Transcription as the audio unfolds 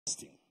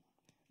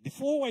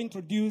Before I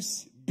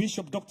introduce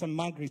Bishop Dr.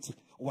 Margaret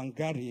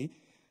Wangari,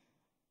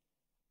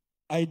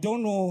 I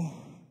don't know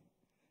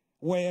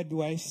where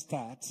do I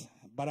start,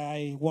 but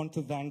I want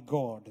to thank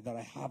God that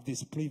I have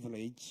this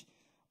privilege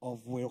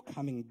of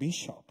welcoming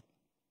Bishop.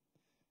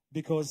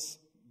 Because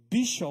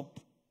Bishop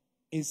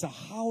is a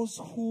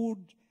household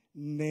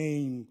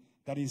name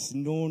that is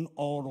known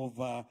all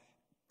over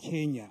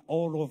Kenya,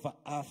 all over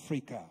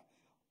Africa,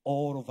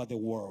 all over the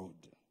world.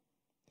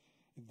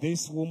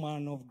 This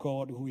woman of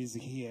God who is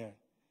here,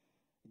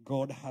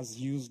 God has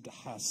used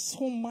her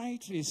so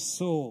mightily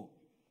so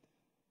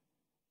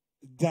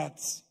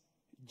that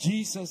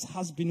Jesus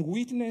has been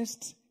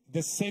witnessed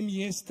the same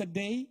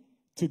yesterday,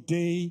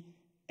 today,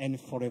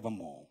 and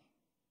forevermore.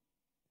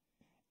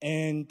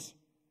 And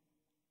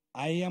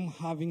I am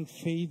having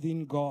faith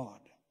in God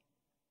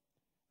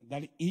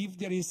that if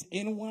there is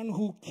anyone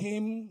who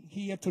came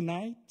here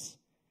tonight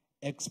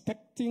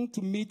expecting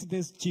to meet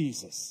this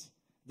Jesus,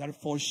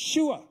 that for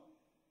sure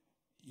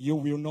you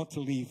will not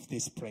leave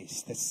this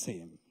place the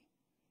same.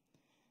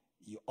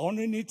 You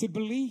only need to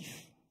believe,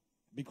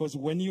 because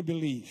when you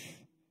believe,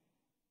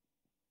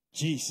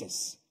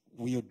 Jesus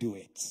will do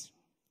it.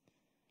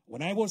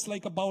 When I was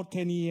like about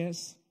 10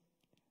 years,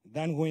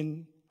 then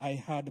when I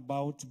heard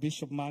about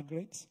Bishop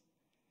Margaret,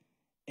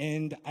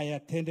 and I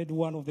attended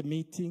one of the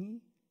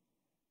meetings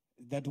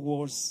that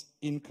was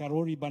in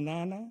Karori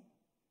Banana,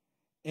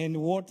 and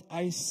what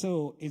I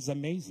saw is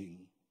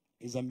amazing,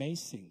 is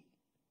amazing,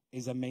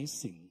 is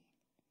amazing,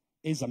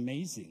 is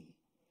amazing.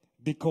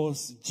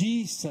 Because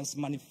Jesus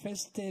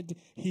manifested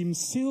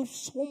himself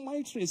so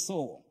mightily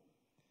so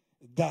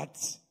that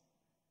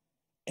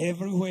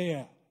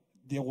everywhere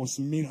there was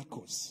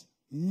miracles,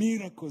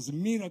 miracles,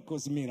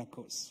 miracles,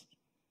 miracles.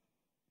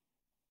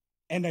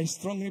 And I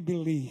strongly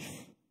believe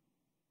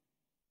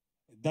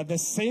that the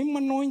same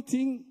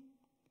anointing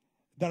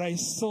that I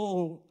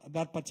saw at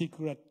that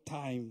particular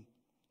time,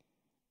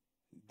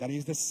 that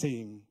is the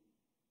same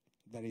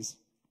that is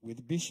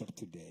with Bishop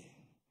today.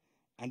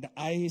 And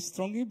I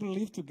strongly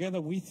believe together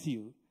with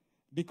you,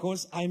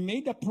 because I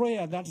made a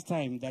prayer that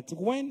time that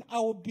when I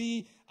will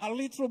be a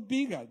little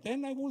bigger,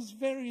 then I was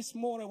very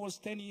small, I was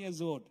 10 years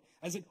old.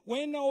 I said,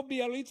 when I will be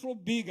a little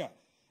bigger,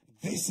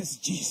 this is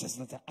Jesus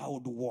that I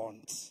would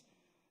want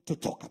to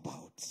talk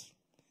about.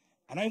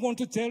 And I want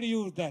to tell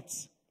you that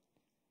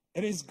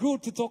it is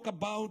good to talk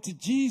about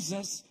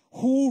Jesus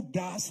who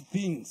does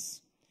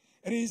things.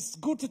 It is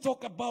good to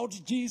talk about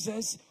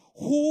Jesus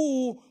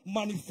who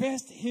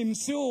manifests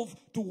himself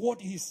to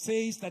what he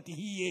says that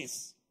he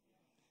is.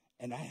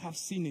 And I have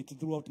seen it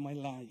throughout my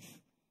life.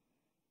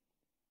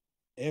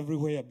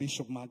 Everywhere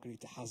Bishop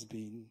Margaret has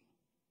been.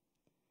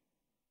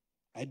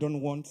 I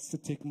don't want to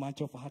take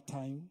much of her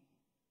time,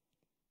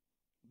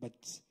 but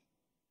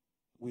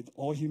with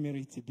all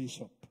humility,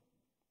 Bishop,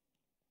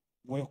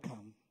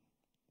 welcome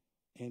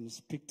and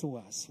speak to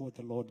us what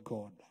the Lord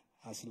God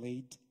has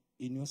laid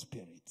in your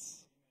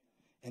spirits.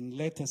 And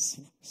let us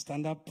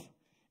stand up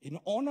in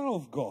honor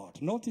of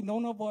God, not in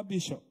honor of our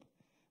bishop,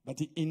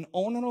 but in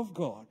honor of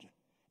God.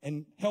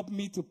 And help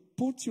me to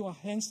put your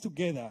hands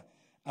together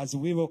as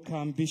we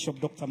welcome Bishop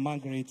Dr.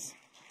 Margaret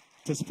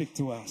to speak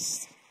to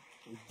us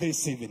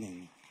this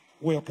evening.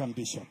 Welcome,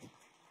 Bishop.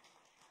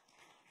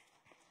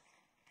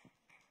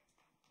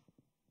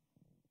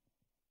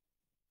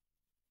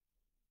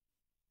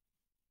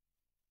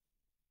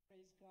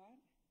 Praise God.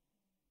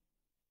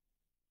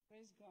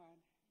 Praise God.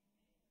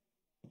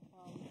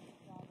 Well, we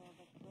give God all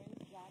the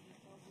praise. God is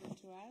so good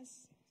to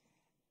us.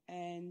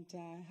 And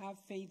have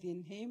faith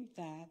in him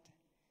that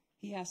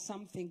he has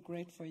something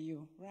great for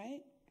you,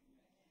 right?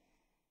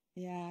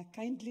 Yeah,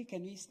 kindly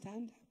can we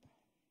stand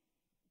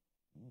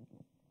up?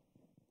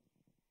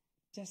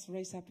 Just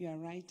raise up your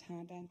right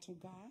hand unto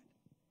God.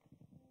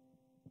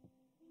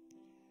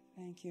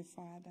 Thank you,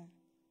 Father.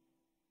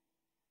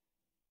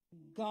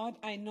 God,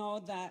 I know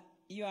that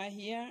you are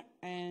here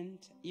and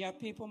your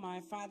people, my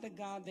Father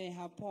God, they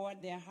have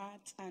poured their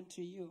hearts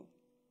unto you.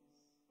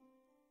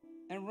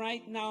 And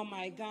right now,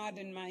 my God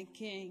and my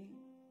King,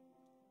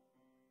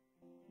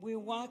 we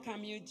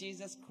welcome you,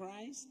 Jesus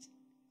Christ,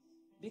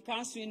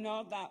 because we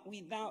know that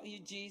without you,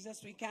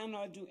 Jesus, we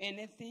cannot do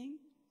anything.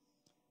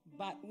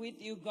 But with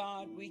you,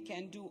 God, we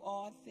can do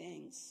all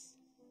things.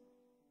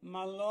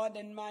 My Lord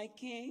and my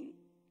King,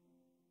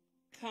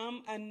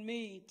 come and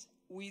meet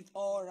with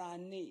all our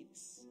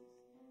needs.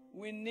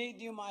 We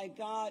need you, my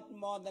God,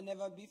 more than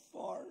ever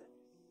before.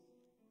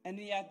 And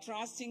we are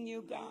trusting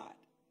you, God,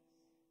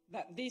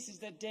 that this is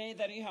the day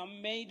that you have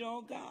made,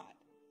 oh God.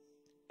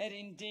 And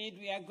indeed,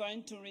 we are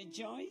going to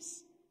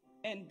rejoice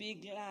and be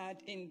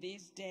glad in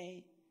this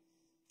day.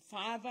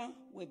 Father,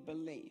 we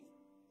believe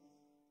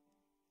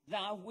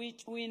that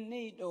which we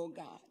need, oh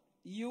God,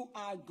 you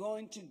are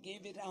going to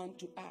give it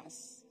unto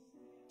us.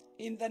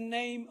 In the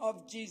name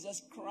of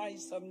Jesus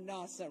Christ of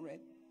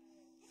Nazareth.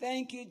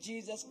 Thank you,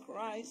 Jesus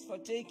Christ, for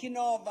taking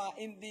over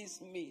in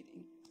this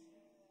meeting.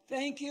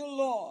 Thank you,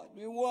 Lord.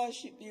 We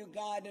worship you,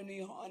 God, and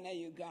we honor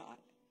you, God.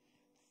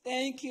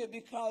 Thank you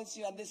because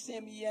you are the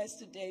same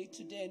yesterday,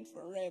 today, and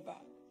forever.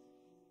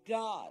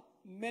 God,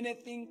 Many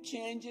things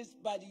changes,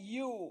 but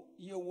you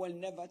will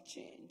never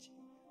change.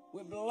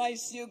 We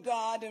bless you,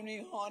 God, and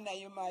we honor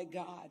you, my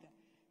God.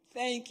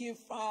 Thank you,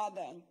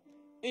 Father.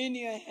 In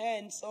your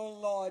hands, oh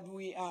Lord,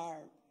 we are.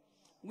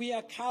 We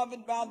are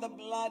covered by the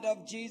blood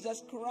of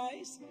Jesus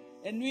Christ,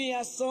 and we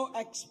are so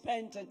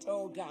expectant,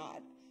 oh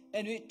God,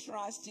 and we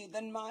trust you.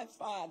 Then, my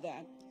Father,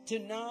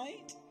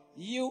 tonight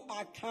you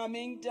are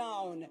coming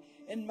down,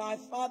 and my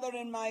Father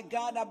and my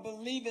God, I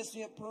believe as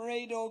we have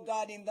prayed, oh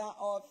God, in that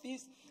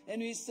office,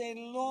 and we say,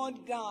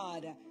 Lord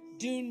God,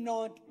 do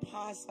not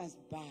pass us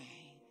by.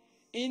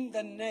 In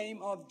the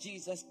name of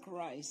Jesus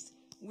Christ,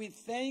 we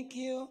thank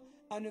you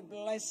and we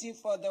bless you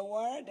for the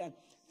word.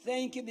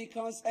 Thank you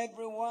because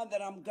every word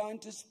that I'm going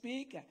to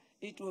speak,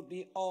 it will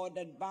be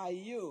ordered by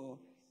you.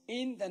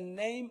 In the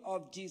name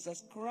of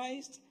Jesus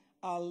Christ,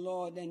 our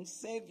Lord and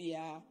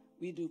Savior,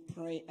 we do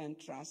pray and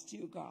trust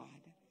you, God.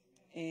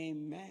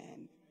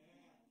 Amen.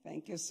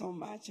 Thank you so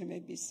much. You may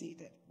be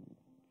seated.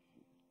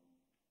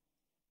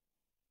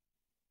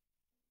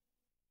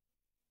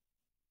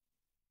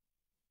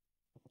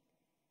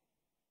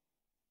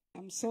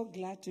 I'm so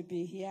glad to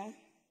be here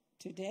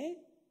today,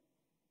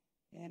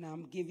 and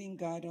I'm giving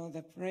God all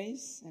the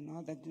praise and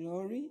all the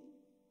glory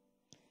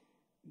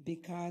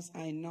because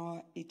I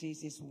know it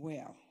is His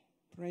will.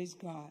 Praise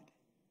God.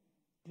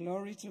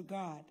 Glory to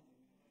God.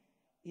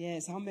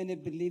 Yes, how many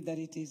believe that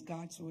it is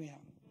God's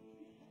will?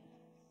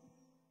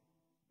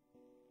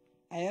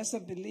 I also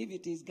believe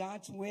it is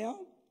God's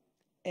will,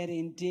 and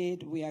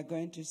indeed we are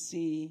going to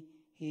see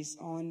His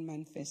own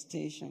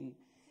manifestation.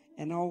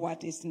 And all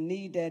what is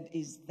needed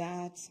is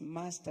that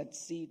mustard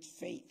seed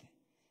faith.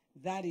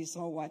 That is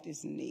all what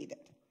is needed.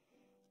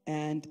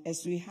 And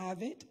as we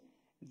have it,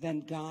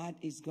 then God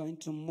is going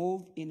to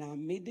move in our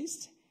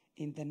midst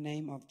in the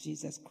name of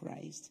Jesus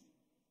Christ.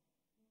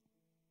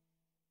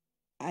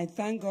 I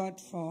thank God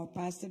for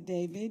Pastor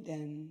David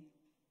and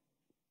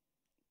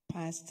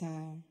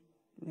Pastor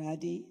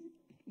Raddy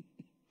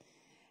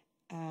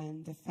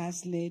and the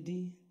First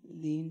Lady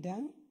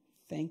Linda.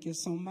 Thank you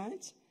so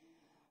much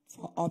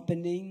for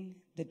opening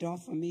the door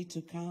for me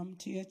to come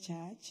to your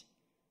church.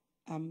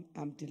 I'm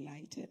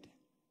delighted.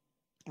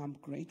 I'm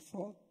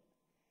grateful.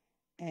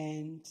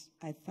 And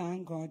I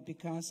thank God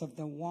because of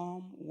the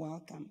warm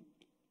welcome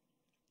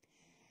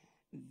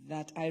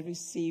that I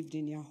received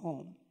in your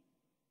home.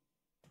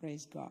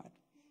 Praise God.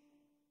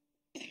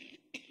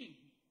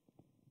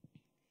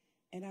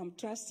 And I'm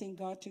trusting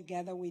God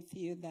together with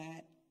you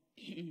that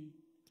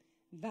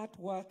that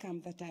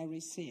welcome that I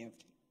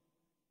received,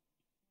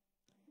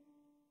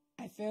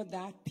 I felt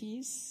that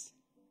peace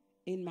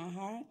in my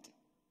heart.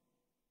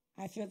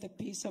 I feel the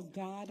peace of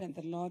God and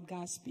the Lord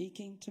God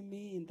speaking to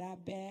me in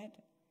that bed.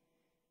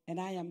 And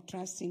I am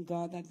trusting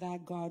God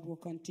that God will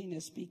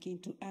continue speaking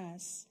to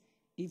us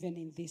even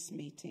in these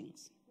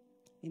meetings.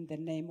 In the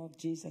name of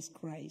Jesus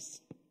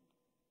Christ.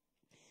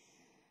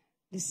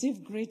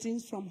 Received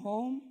greetings from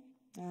home.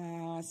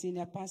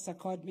 Senior pastor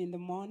called me in the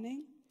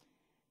morning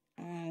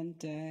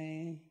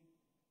and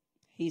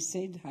he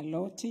said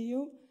hello to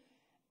you.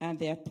 And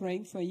they are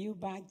praying for you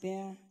back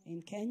there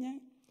in Kenya.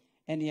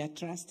 And you are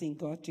trusting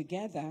God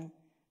together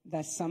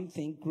that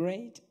something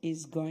great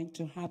is going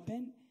to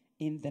happen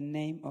in the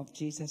name of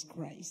Jesus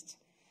Christ.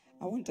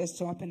 I want us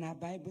to open our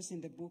Bibles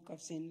in the book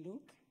of St.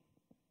 Luke.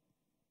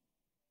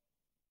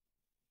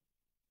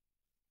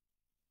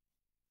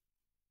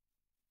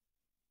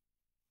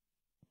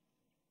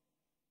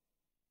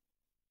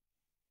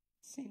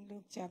 St.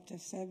 Luke chapter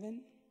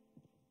 7.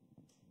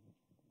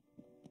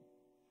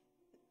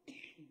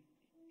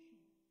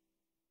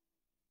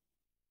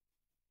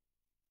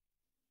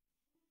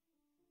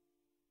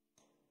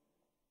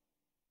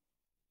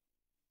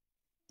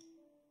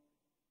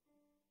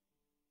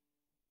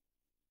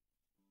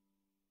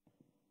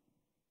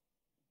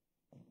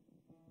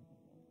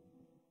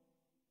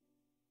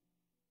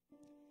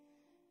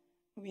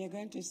 We are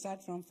going to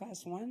start from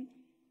verse 1.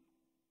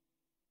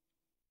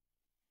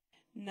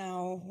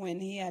 Now, when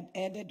he had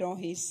added all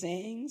his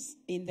sayings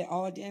in the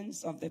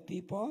audience of the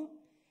people,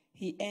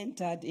 he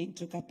entered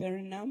into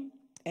Capernaum,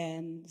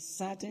 and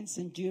certain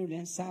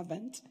centurion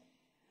servant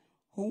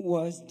who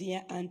was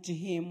dear unto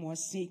him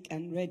was sick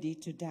and ready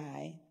to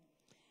die.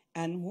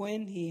 And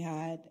when he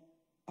heard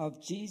of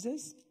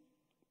Jesus,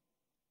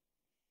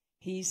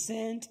 he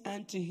sent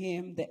unto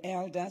him the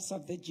elders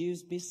of the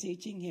Jews,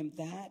 beseeching him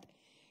that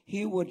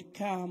he would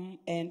come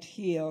and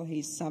heal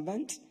his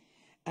servant.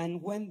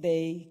 And when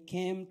they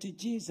came to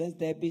Jesus,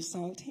 they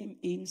besought him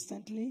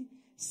instantly,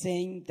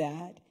 saying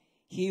that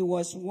he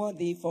was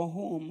worthy for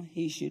whom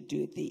he should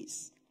do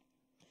this.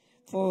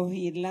 For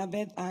he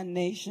loveth our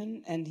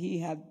nation, and he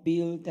hath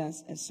built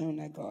us a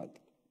synagogue.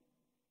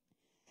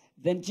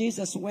 Then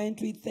Jesus went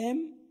with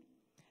them,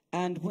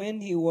 and when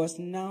he was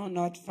now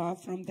not far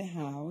from the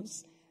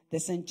house,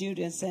 the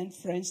centurion sent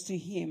friends to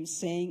him,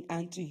 saying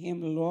unto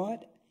him, Lord,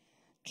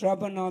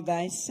 trouble not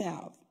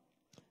thyself,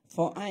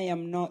 for I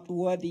am not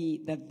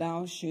worthy that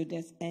thou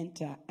shouldest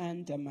enter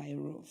under my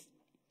roof.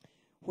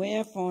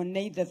 Wherefore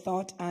neither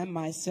thought I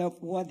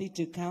myself worthy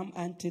to come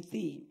unto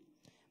thee,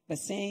 but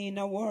saying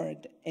a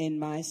word, and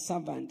my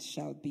servant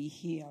shall be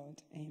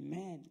healed.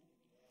 Amen.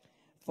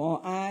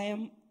 For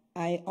I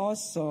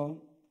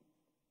also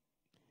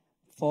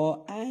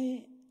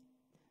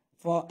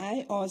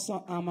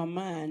am a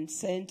man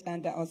sent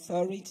under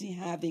authority,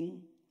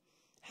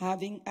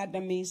 having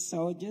under me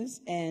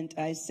soldiers, and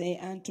I say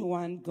unto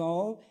one,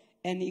 Go,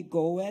 and he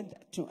goeth,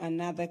 to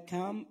another,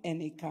 Come, and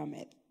he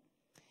cometh.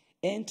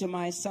 And to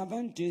my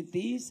servant, Do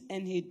this,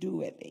 and he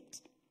doeth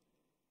it.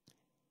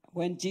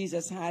 When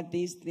Jesus heard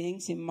these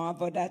things, he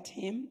marveled at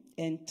him,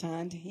 and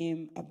turned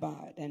him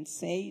about, and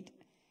said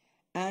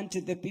unto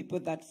the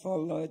people that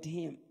followed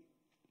him,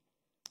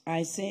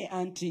 I say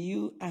unto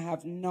you, I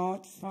have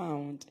not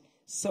found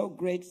so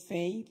great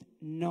faith,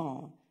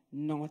 no,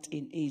 not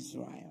in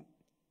Israel.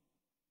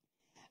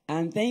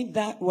 And they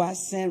that were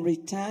sent,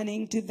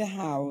 returning to the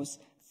house,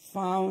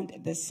 found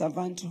the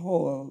servant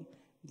whole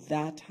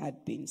that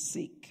had been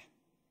sick.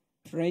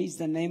 Praise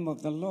the name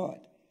of the Lord.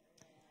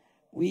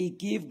 We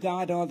give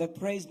God all the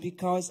praise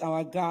because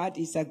our God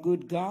is a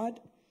good God,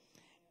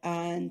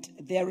 and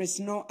there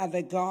is no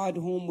other God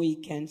whom we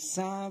can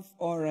serve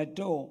or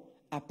adore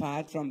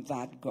apart from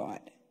that God.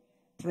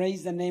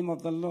 Praise the name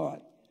of the Lord.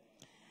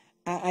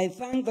 I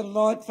thank the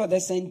Lord for the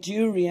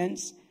centurion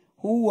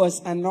who was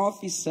an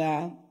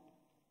officer,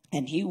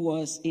 and he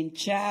was in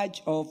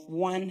charge of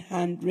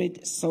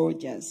 100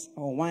 soldiers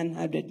or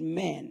 100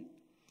 men.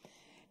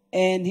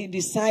 And he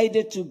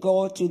decided to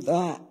go to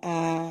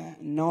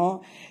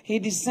he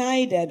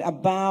decided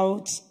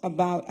about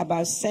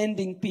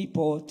sending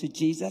people to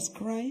Jesus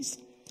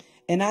Christ.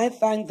 And I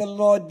thank the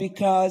Lord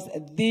because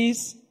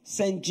this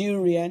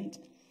centurion,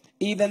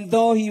 even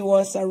though he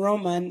was a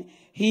Roman,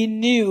 he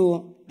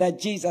knew that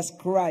Jesus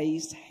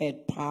Christ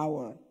had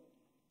power.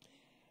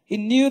 He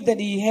knew that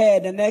he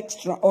had an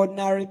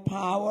extraordinary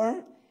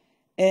power,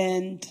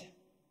 and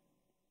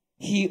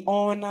he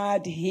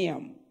honored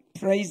him.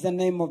 Praise the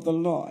name of the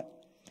Lord.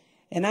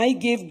 And I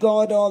give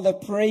God all the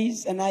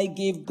praise, and I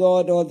give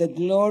God all the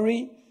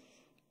glory,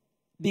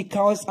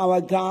 because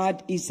our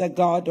God is a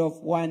God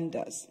of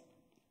wonders.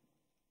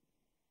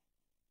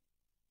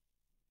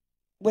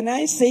 When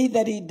I say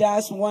that he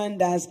does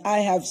wonders, I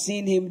have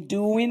seen him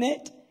doing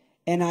it,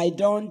 and I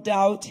don't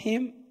doubt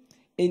him.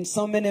 In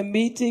so many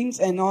meetings,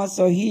 and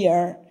also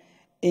here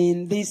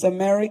in this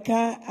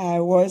America, I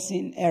was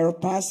in El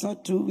Paso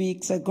 2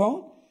 weeks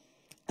ago,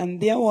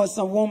 and there was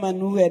a woman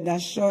who had a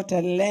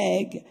shorter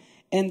leg,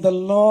 and the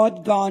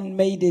Lord God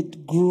made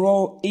it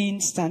grow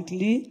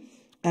instantly,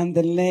 and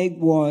the leg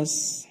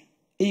was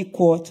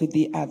equal to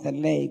the other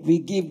leg. We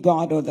give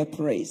God all the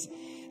praise.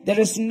 There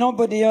is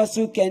nobody else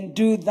who can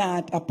do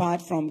that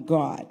apart from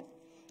God.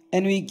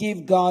 And we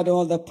give God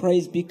all the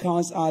praise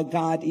because our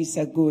God is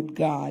a good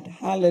God.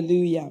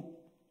 Hallelujah.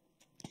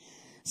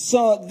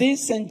 So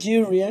this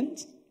centurion,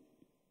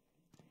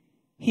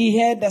 he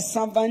had a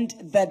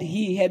servant that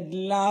he had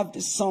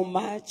loved so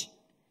much.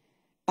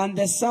 And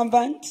the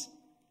servant,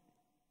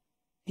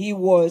 he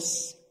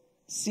was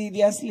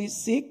seriously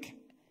sick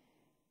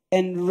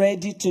and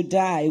ready to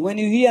die. When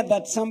you hear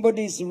that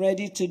somebody is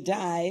ready to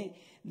die,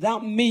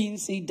 that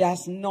means he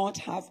does not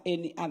have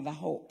any other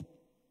hope.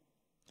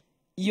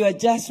 You are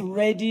just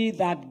ready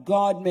that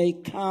God may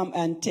come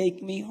and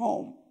take me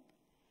home.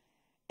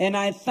 And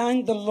I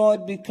thank the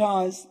Lord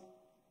because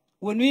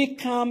when we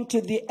come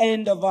to the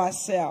end of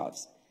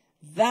ourselves,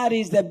 that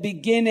is the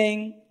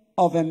beginning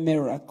of a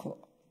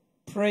miracle.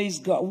 Praise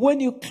God. When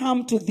you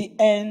come to the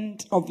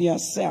end of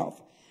yourself,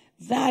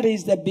 that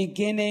is the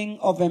beginning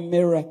of a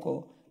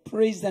miracle.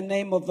 Praise the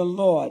name of the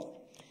Lord.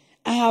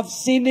 I have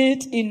seen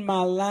it in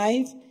my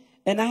life,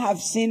 and I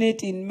have seen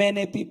it in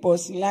many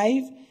people's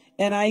life.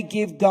 And I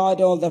give God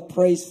all the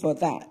praise for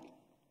that.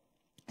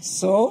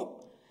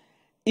 So,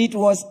 it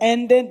was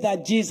ended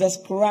that Jesus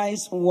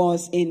Christ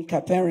was in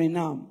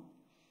Capernaum.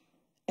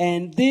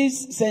 And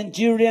this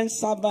centurion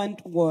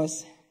servant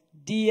was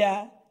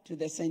dear to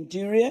the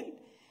centurion.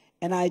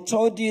 And I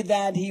told you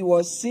that he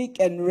was sick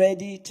and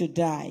ready to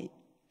die.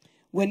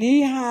 When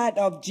he heard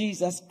of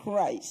Jesus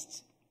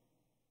Christ,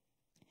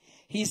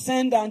 he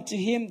sent unto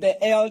him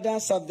the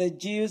elders of the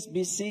Jews,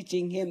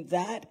 beseeching him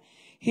that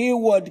he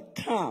would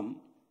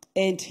come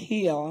and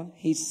heal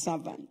his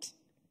servant.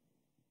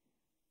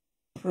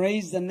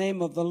 Praise the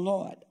name of the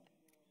Lord.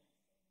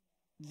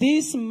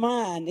 This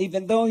man,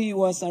 even though he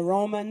was a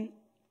Roman,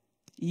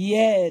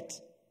 yet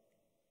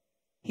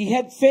he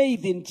had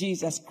faith in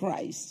Jesus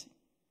Christ.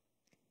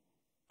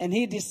 And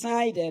he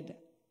decided,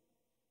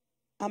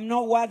 I'm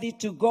not worthy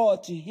to go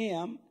to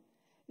him.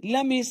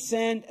 Let me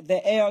send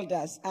the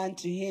elders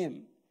unto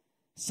him,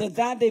 so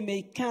that they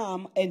may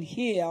come and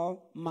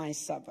heal my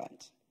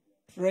servant.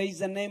 Praise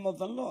the name of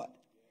the Lord.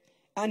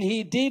 And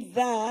he did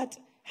that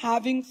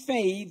having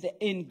faith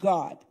in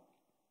God.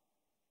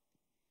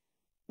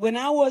 When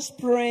I was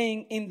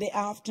praying in the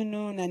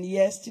afternoon and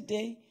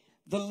yesterday,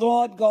 the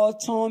Lord God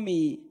told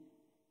me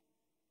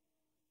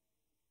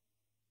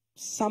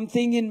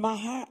something in my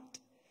heart,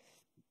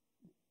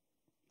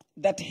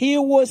 that he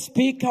will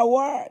speak a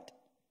word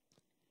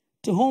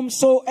to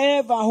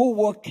whomsoever who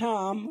will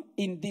come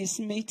in this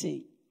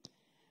meeting.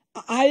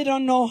 I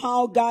don't know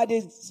how God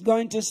is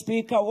going to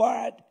speak a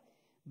word,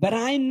 but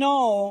I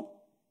know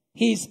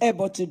He's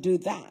able to do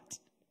that.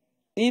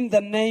 In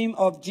the name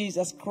of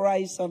Jesus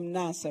Christ of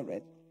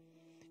Nazareth.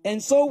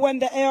 And so when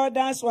the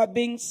elders were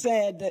being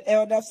said, the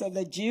elders of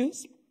the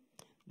Jews,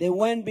 they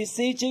went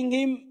beseeching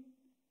Him,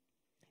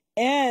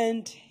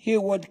 and He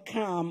would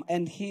come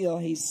and heal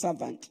His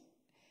servant.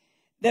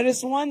 There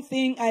is one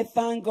thing I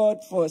thank God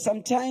for.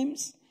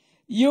 Sometimes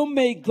you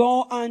may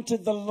go unto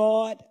the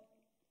Lord,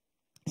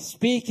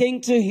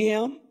 speaking to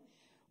Him.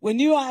 When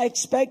you are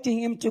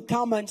expecting Him to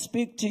come and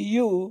speak to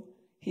you,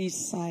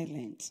 He's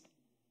silent.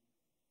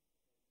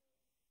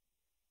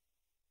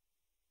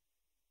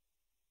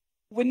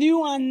 When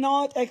you are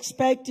not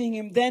expecting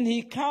Him, then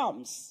He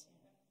comes.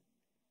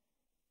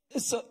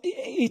 So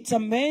it's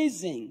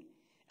amazing.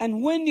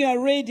 And when you are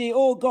ready,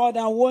 oh God,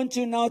 I want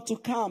you now to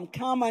come.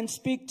 Come and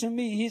speak to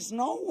me. He's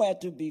nowhere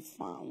to be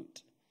found.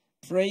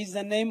 Praise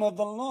the name of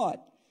the Lord.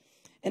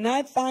 And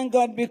I thank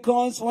God,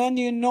 because when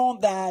you know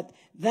that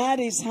that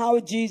is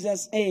how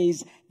Jesus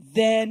is,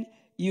 then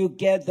you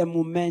get the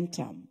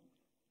momentum.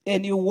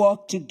 And you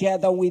walk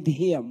together with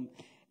Him.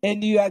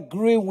 And you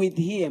agree with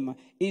Him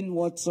in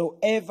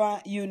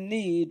whatsoever you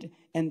need,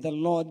 and the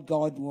Lord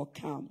God will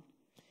come.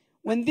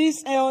 When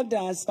these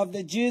elders of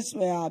the Jews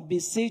were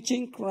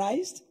beseeching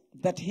Christ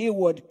that He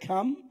would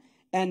come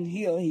and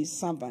heal His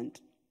servant,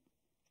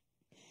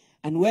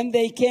 and when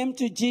they came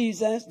to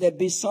Jesus, they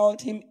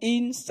besought Him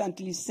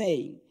instantly,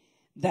 saying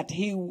that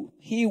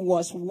he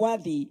was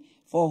worthy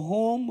for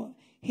whom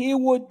He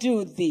would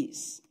do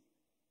this.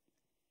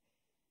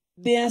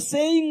 They are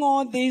saying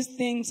all these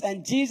things,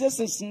 and Jesus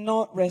is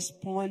not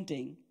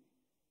responding.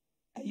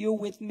 Are you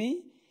with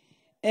me?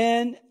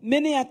 And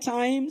many a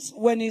times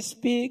when you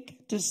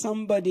speak to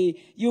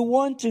somebody, you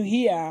want to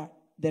hear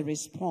the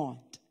response.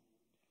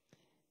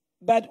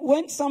 But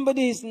when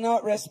somebody is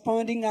not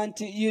responding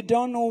unto you, you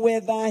don't know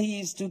whether he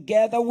is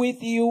together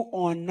with you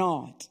or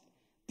not.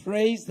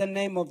 Praise the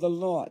name of the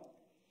Lord.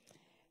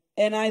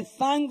 And I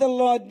thank the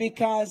Lord,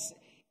 because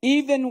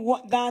even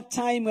that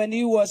time when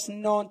He was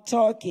not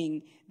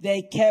talking,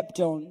 they kept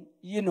on,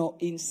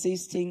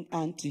 insisting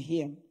unto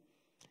Him.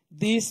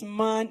 This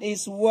man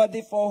is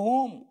worthy for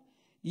whom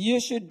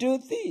you should do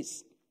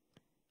this.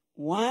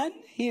 One,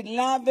 He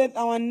loveth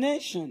our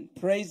nation.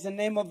 Praise the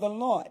name of the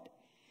Lord.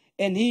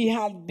 And He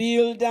had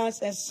built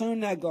us a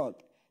synagogue.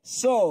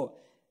 So,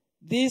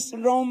 this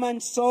Roman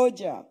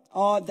soldier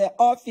or the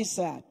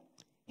officer,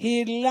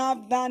 he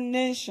loved that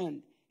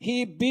nation.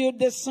 He built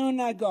the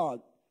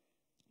synagogue.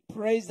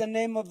 Praise the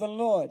name of the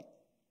Lord.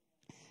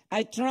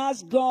 I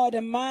trust God,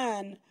 a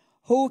man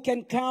who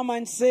can come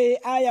and say,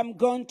 I am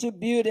going to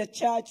build a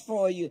church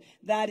for you.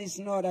 That is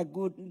not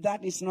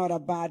a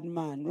bad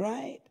man,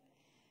 right?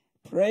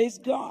 Praise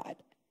God.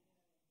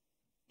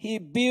 He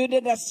built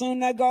a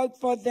synagogue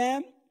for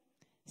them.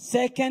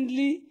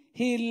 Secondly,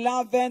 He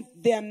loveth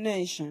their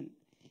nation.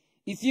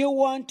 If you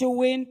want to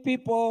win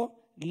people,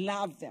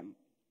 love them.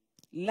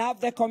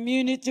 Love the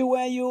community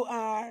where you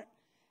are.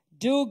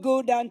 Do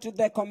good unto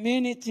the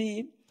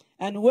community.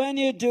 And when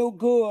you do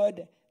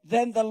good,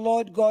 then the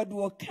Lord God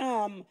will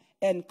come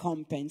and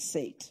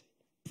compensate.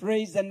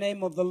 Praise the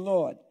name of the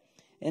Lord.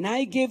 And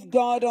I give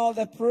God all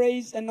the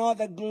praise and all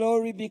the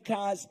glory,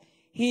 because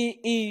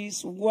He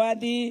is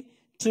worthy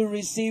to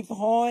receive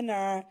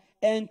honor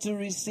and to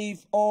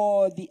receive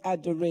all the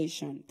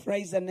adoration.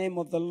 Praise the name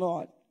of the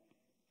Lord.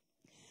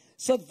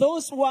 So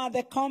those were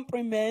the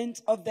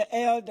compliments of the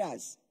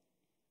elders.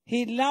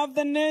 He loved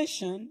the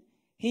nation.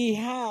 He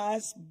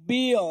has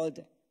built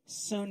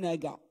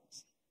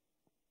synagogues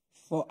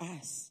for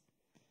us.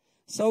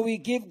 So we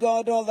give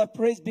God all the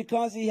praise,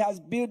 because He has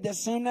built the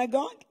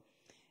synagogue,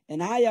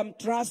 and I am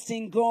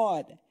trusting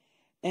God.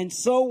 And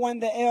so when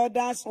the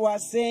elders were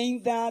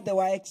saying that, they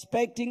were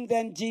expecting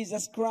then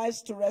Jesus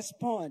Christ to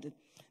respond.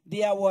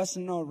 There was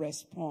no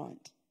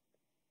response.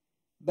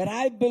 But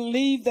I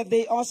believe that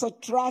they also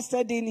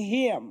trusted in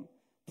Him.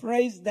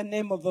 Praise the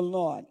name of the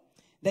Lord.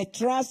 They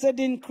trusted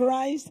in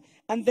Christ,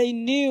 and they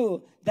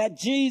knew that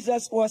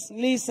Jesus was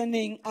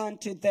listening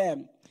unto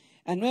them.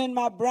 And when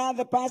my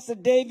brother, Pastor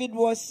David,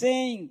 was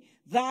saying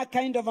that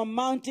kind of a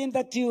mountain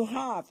that you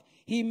have,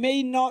 he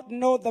may not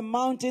know the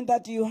mountain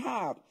that you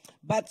have,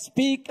 but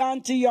speak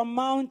unto your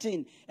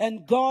mountain,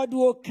 and God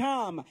will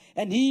come,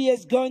 and He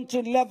is going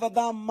to level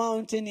that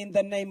mountain in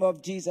the name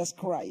of Jesus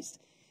Christ.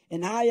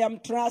 And I am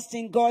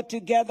trusting God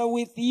together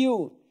with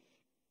you,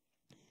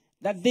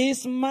 that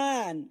this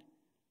man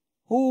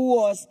who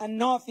was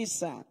an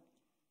officer,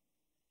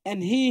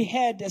 and he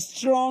had a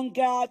strong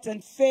guts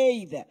and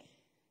faith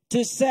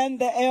to send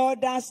the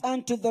elders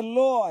unto the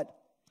Lord.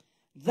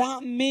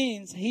 That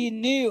means he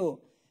knew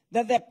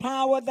that the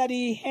power that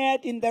he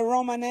had in the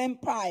Roman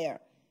Empire,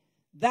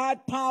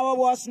 that power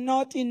was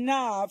not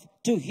enough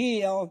to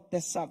heal the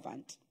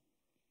servant.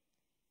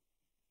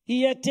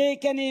 He had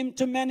taken him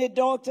to many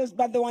doctors,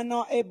 but they were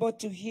not able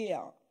to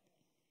heal.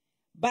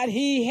 But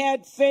he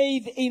had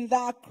faith in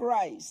that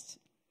Christ.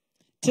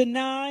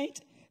 Tonight,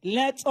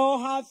 let's all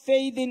have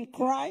faith in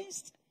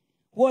Christ.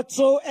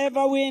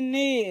 Whatsoever we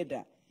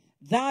need,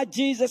 that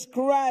Jesus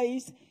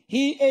Christ,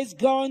 he is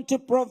going to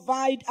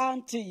provide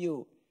unto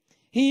you.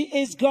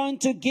 He is going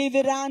to give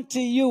it unto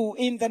you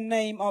in the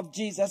name of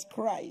Jesus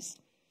Christ.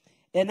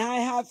 And I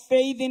have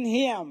faith in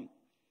him,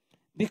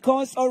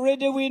 because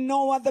already we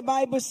know what the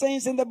Bible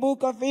says in the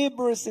book of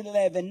Hebrews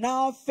 11.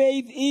 Now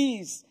faith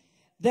is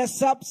the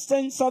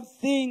substance of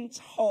things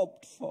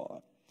hoped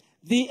for,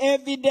 the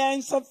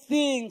evidence of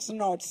things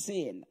not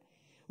seen.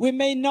 We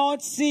may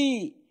not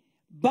see,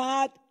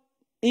 but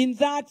in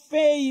that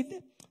faith,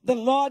 the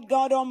Lord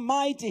God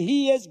Almighty,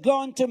 he is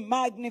going to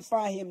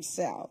magnify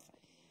himself.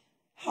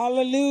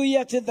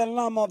 Hallelujah to the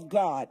Lamb of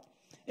God.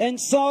 And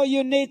so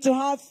you need to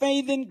have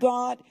faith in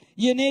God.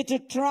 You need to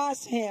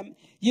trust him.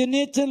 You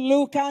need to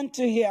look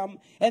unto him.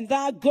 And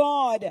that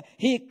God,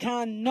 he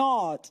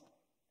cannot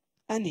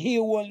and he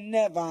will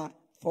never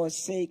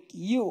forsake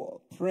you.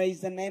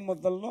 Praise the name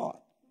of the Lord.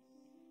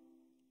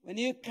 When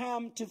you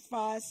come to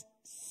verse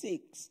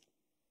 6.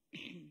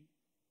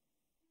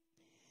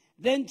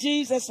 Then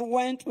Jesus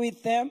went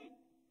with them,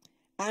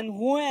 and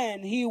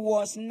when he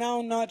was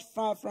now not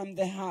far from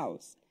the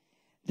house,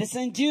 the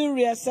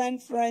centurion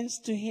sent friends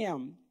to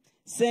him,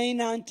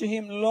 saying unto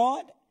him,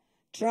 Lord,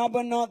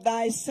 trouble not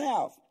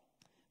thyself,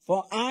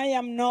 for I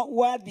am not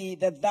worthy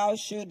that thou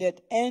shouldest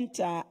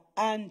enter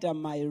under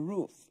my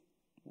roof.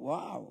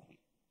 Wow.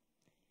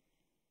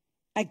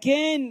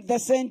 Again, the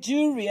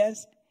centurion,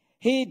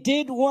 he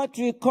did what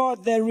we call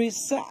the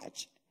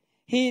research.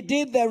 He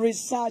did the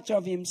research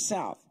of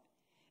himself.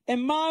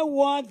 Am I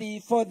worthy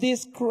for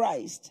this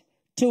Christ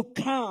to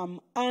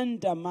come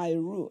under my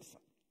roof?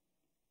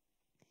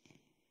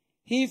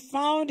 He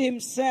found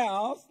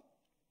himself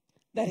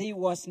that he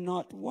was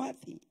not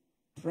worthy.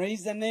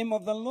 Praise the name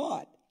of the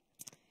Lord.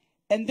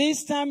 And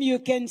this time you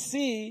can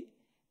see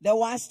they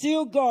were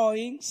still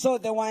going, so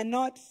they were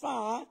not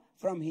far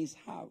from his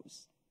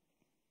house.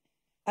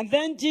 And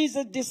then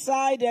Jesus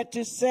decided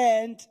to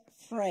send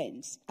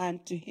friends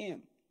unto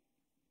him.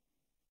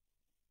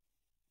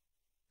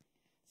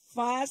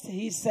 First,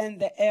 he sent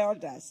the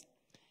elders.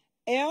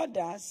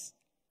 Elders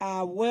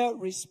are well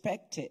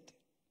respected,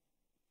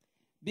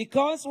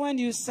 because when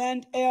you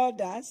send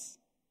elders,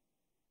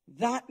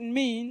 that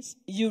means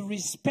you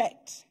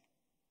respect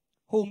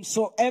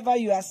whomsoever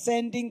you are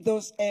sending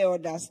those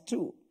elders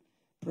to.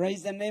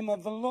 Praise the name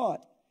of the Lord.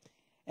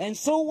 And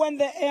so when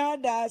the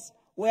elders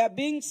were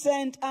being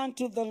sent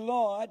unto the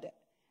Lord,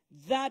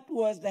 that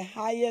was the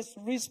highest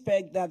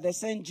respect that the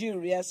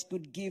centurions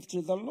could give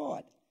to the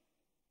Lord.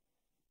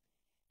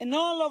 And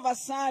all of a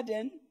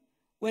sudden,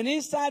 when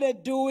he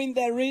started doing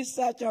the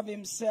research of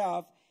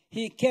himself,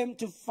 he came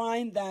to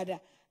find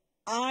that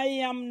I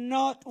am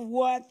not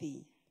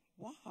worthy.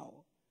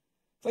 Wow.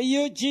 For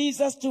you,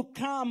 Jesus, to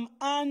come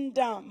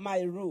under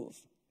my roof.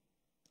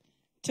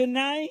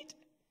 Tonight,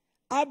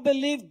 I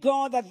believe,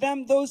 God, that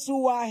those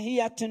who are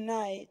here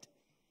tonight,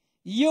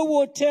 you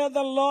will tell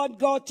the Lord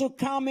God to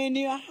come in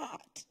your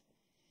heart.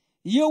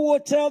 You will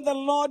tell the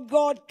Lord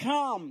God,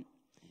 come,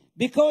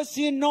 because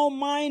you know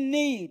my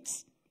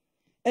needs.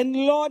 And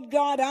Lord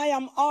God, I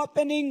am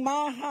opening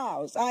my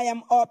house. I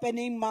am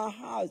opening my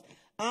house.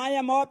 I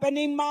am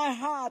opening my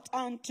heart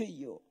unto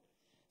you,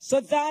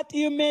 so that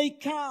you may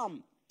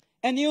come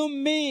and you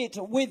meet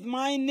with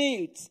my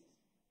needs.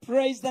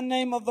 Praise the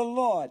name of the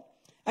Lord.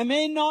 I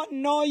may not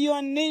know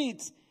your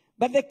needs,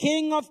 but the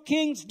King of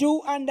Kings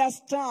do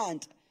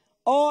understand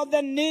all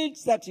the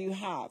needs that you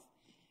have.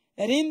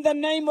 And in the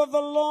name of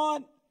the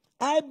Lord,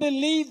 I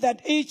believe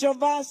that each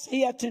of us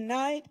here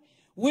tonight,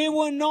 we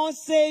will not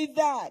say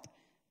that,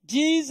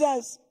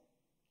 Jesus,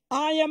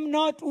 I am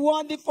not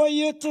worthy for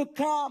you to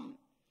come.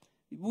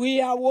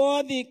 We are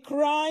worthy,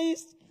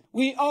 Christ.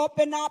 We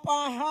open up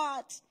our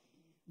hearts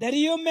that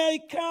you may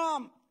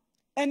come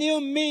and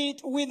you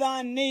meet with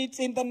our needs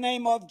in the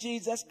name of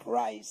Jesus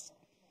Christ.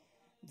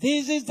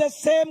 This is the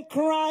same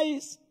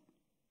Christ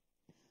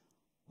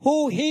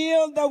who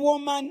healed the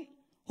woman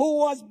who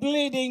was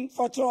bleeding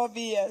for 12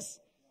 years.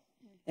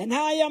 And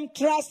I am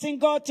trusting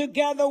God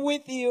together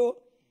with you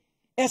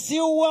as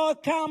you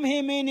welcome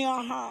him in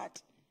your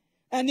heart.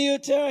 And you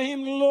tell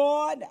him,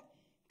 Lord,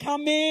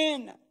 come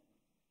in.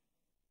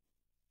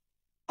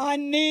 I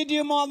need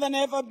you more than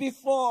ever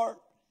before.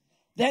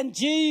 Then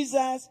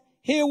Jesus,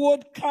 he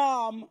would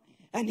come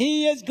and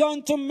he is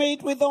going to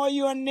meet with all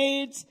your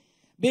needs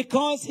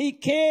because he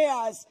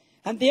cares.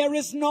 And there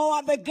is no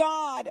other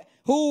God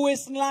who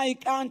is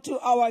like unto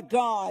our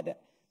God.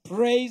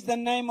 Praise the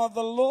name of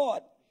the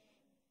Lord.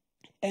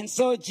 And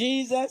so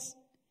Jesus,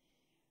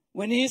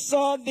 when he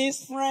saw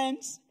these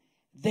friends,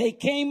 they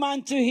came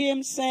unto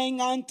him,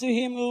 saying unto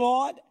him,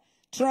 Lord,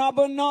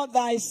 trouble not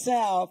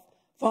thyself,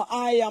 for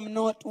I am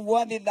not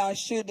worthy thou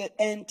shouldest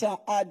enter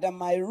under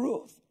my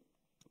roof.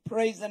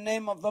 Praise the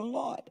name of the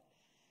Lord.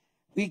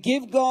 We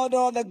give God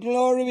all the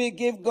glory, we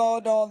give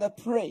God all the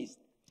praise.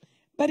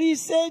 But he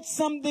said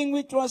something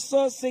which was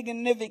so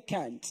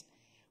significant.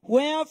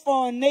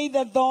 Wherefore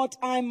neither thought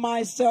I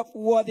myself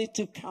worthy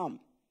to come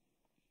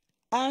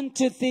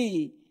unto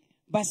thee,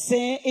 but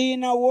say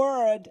in a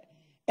word,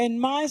 and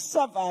my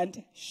servant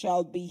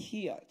shall be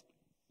healed.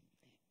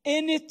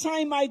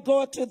 anytime I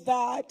go to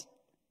that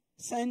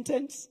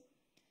sentence,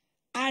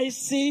 I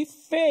see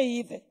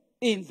faith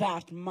in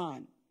that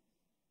man.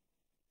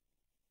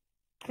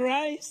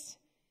 Christ,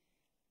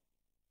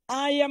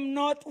 I am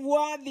not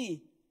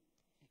worthy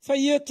for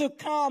you to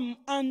come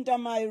under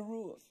my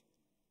roof.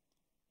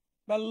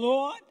 But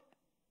Lord,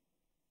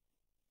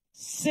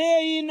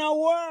 say in a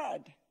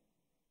word,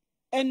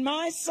 and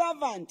my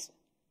servant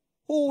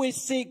who will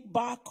seek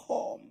back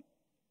home,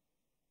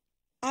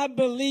 I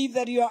believe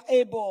that you are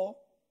able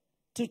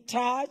to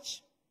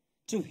touch,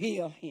 to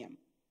heal him.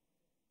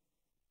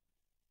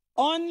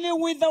 Only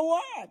with the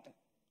word.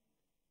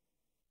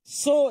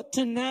 So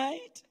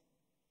tonight,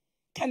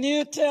 can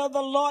you tell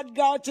the Lord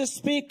God to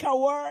speak a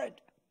word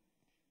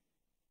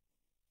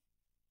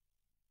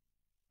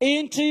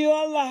into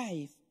your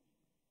life?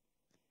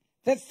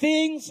 The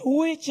things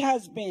which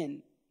has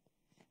been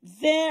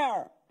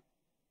there,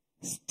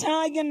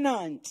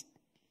 stagnant,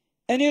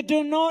 and you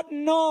do not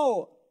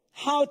know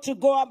how to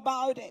go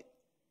about it.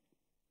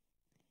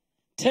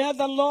 Tell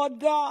the Lord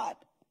God,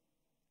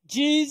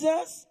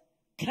 Jesus,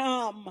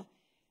 come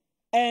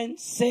and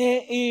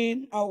say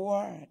in a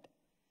word.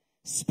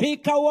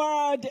 Speak a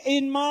word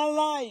in my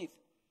life.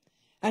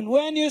 And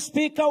when you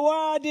speak a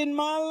word in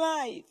my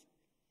life,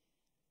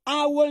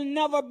 I will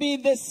never be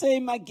the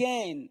same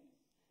again.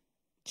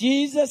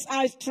 Jesus,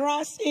 I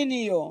trust in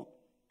you.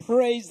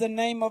 Praise the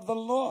name of the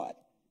Lord.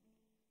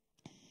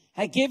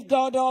 I give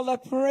God all the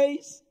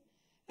praise.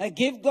 I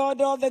give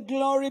God all the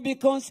glory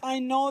because I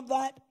know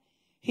that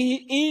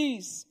he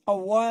is a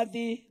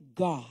worthy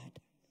God.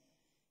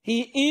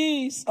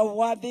 He is a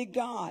worthy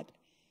God.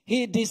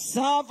 He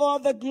deserves all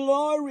the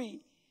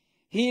glory.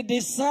 He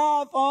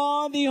deserves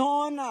all the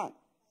honor.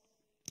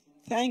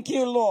 Thank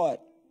you, Lord.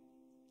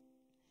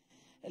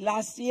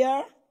 Last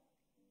year,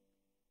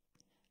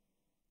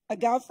 a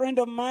girlfriend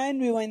of mine,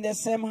 we were in the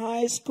same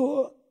high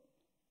school.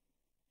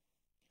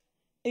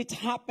 It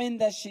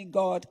happened that she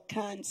got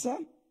cancer.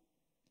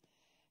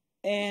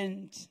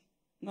 And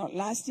not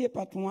last year,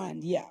 but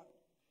one year.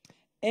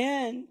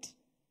 And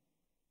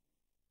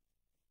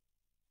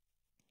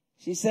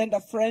she sent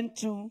a friend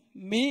to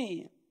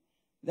me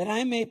that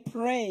I may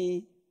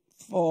pray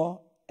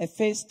for a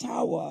face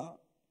towel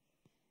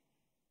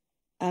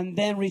and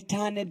then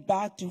return it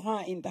back to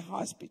her in the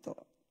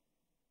hospital.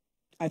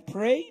 I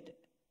prayed,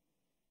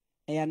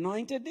 I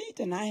anointed it,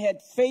 and I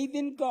had faith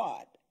in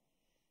God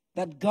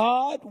that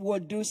God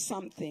would do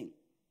something.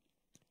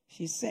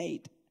 She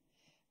said,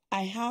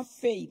 I have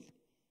faith.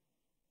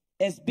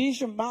 As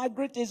Bishop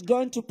Margaret is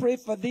going to pray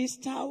for this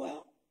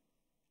towel,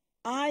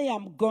 I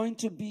am going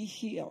to be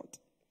healed.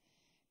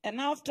 And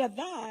after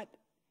that,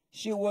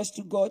 she was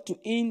to go to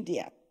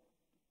India.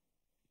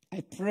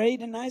 I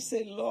prayed and I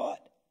said, Lord,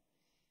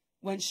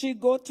 when she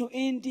go to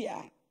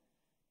India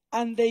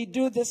and they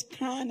do the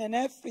scan and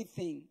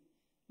everything,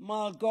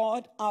 my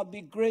God, I'll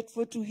be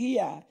grateful to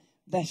hear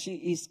that she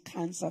is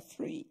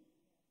cancer-free.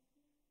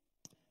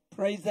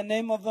 Praise the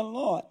name of the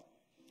Lord.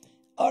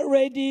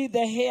 Already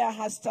the hair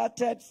has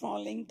started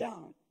falling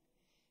down.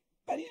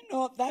 But you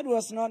know, that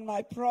was not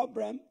my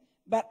problem.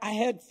 But I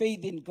had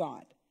faith in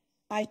God.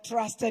 I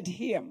trusted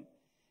him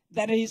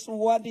that he is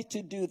worthy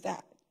to do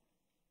that.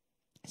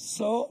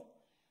 So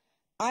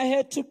I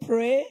had to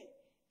pray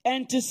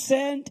and to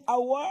send a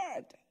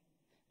word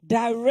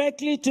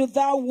directly to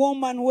that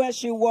woman where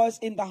she was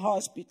in the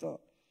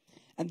hospital.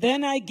 And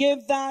then I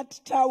gave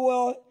that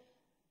towel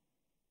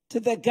to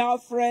the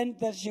girlfriend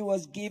that she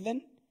was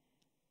given.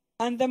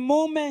 And the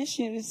moment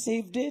she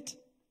received it,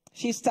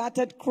 she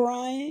started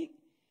crying.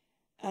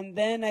 And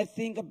then I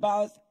think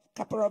about a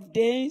couple of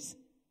days,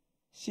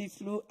 she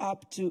flew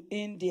up to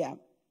India.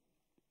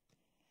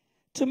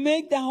 To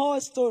make the whole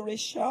story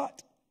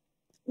short,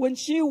 when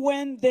she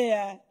went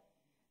there,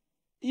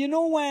 you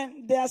know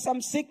when there are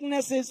some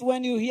sicknesses,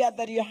 when you hear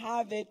that you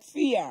have it,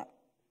 fear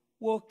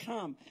will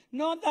come.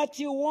 Not that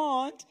you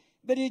want,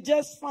 but you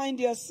just find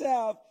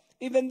yourself,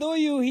 even though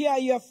you hear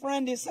your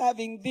friend is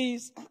having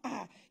this,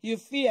 you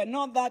fear.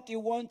 Not that you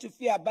want to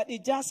fear, but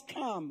it just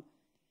comes.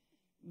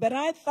 But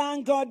I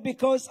thank God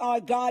because our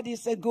God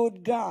is a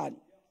good God.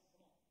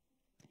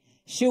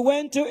 She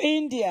went to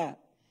India.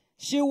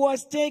 She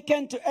was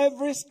taken to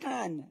every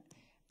scan.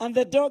 And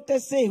the doctor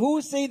said,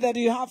 who say that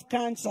you have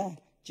cancer?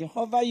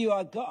 Jehovah, you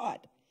are God.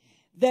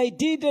 They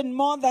did it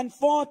more than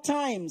 4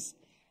 times.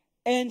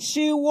 And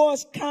she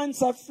was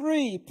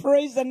cancer-free.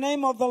 Praise the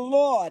name of the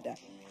Lord.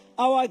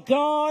 Our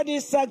God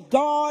is a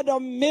God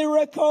of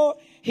miracle.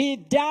 He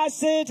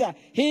does it.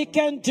 He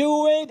can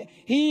do it.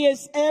 He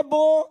is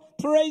able.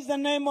 Praise the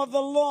name of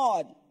the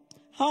Lord.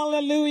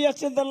 Hallelujah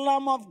to the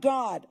Lamb of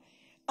God.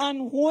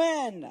 And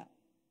when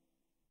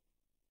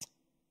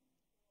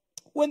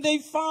they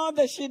found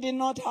that she did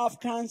not have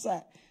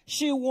cancer,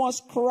 she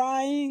was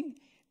crying.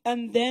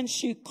 And then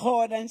she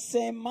called and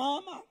said,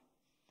 Mama,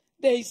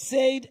 they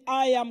said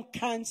I am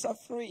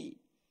cancer-free.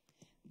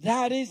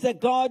 That is the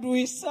God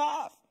we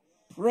serve.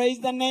 Praise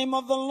the name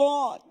of the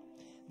Lord.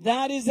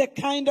 That is the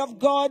kind of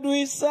God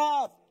we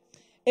serve.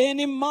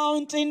 Any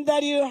mountain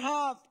that you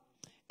have,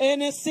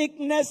 any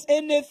sickness,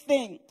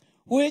 anything,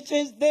 which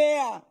is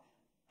there,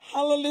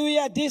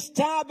 hallelujah,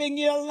 disturbing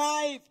your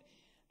life.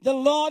 The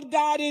Lord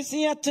God is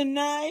here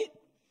tonight.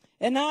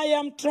 And I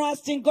am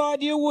trusting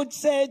God, you would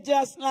say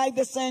just like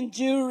the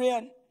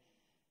centurion,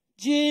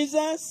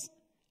 Jesus,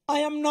 I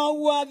am not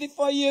worthy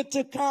for you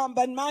to come,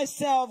 but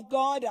myself,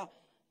 God,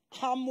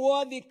 I'm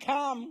worthy.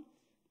 Come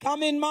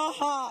in my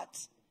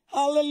heart.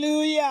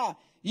 Hallelujah.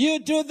 You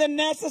do the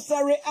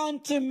necessary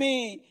unto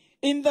me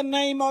in the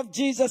name of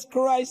Jesus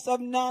Christ of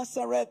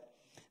Nazareth.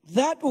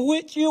 That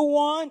which you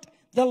want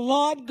the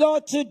Lord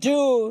God to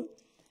do,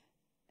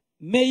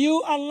 may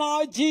you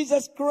allow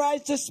Jesus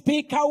Christ to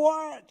speak a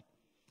word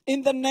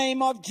in the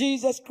name of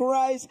Jesus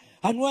Christ.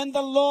 And when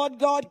the Lord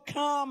God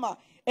come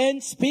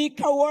and speak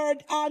a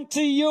word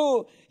unto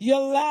you,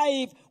 your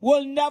life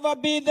will never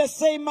be the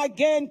same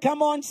again.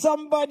 Come on,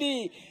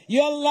 somebody.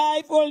 Your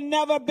life will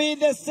never be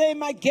the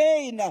same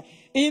again.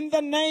 In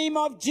the name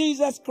of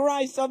Jesus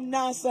Christ of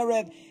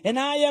Nazareth. And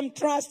I am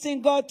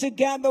trusting God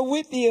together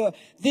with you.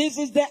 This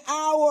is the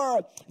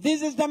hour.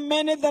 This is the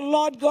minute the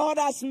Lord God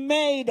has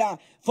made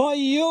for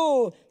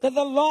you, that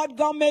the Lord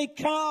God may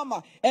come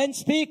and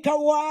speak a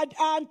word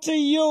unto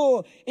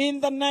you in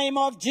the name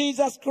of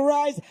Jesus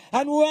Christ.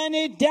 And when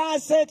He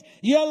does it,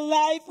 your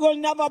life will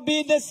never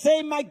be the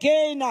same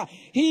again.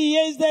 He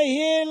is the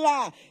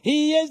healer.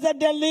 He is the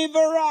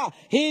deliverer.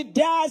 He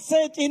does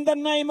it in the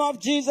name of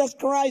Jesus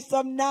Christ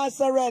of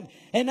Nazareth.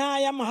 And I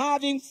am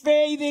having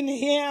faith in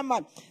Him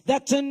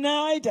that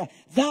tonight,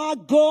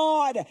 that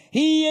God,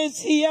 He is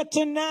here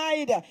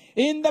tonight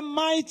in the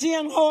mighty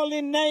and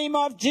holy name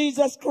of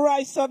Jesus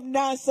Christ of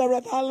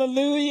Nazareth.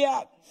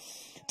 Hallelujah.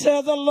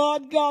 Tell the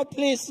Lord God,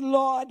 please,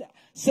 Lord,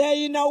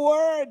 say in a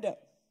word.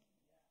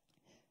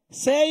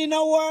 Say in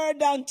a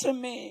word unto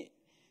me.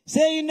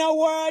 Say in a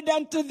word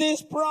unto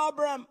this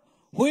problem,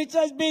 which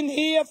has been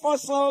here for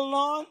so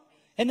long.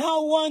 And I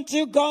want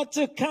you, God,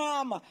 to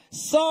come.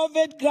 Solve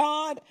it,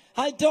 God.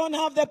 I don't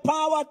have the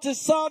power to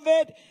solve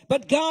it,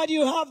 but God,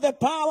 you have the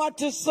power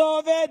to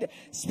solve it.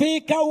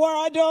 Speak a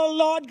word, oh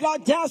Lord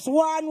God, just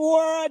one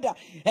word.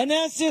 And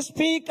as you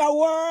speak a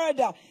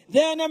word,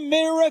 then a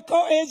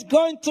miracle is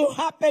going to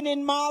happen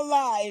in my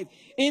life.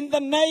 In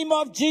the name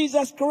of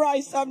Jesus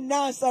Christ of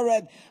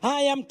Nazareth,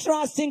 I am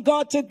trusting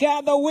God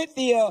together with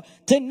you.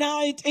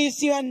 Tonight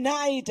is your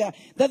night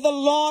that the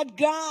Lord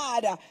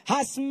God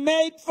has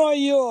made for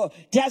you.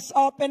 Just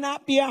open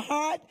up your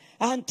heart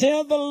and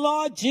tell the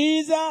Lord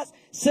Jesus,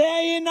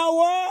 say in a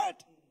word.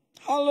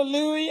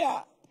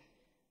 Hallelujah.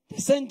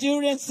 The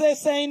centurion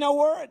says, say in a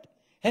word.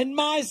 And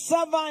my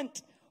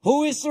servant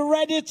who is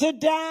ready to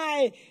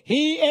die,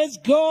 he is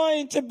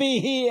going to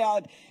be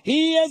healed.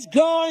 He is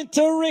going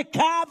to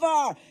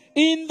recover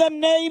in the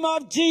name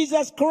of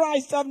Jesus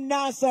Christ of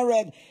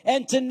Nazareth.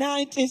 And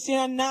tonight is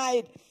your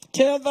night.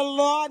 Tell the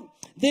Lord,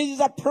 this is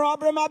a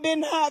problem I've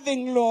been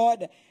having,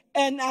 Lord.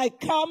 And I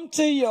come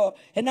to you,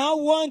 and I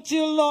want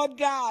you, Lord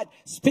God,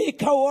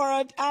 speak a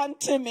word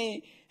unto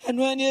me. And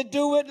when you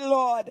do it,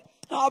 Lord,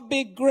 I'll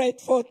be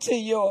grateful to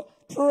you.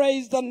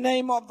 Praise the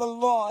name of the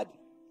Lord.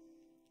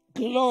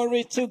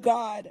 Glory to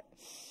God.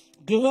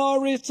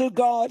 Glory to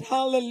God.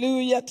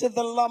 Hallelujah to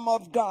the Lamb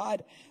of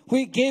God.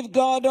 We give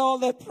God all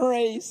the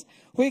praise.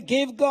 We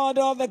give God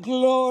all the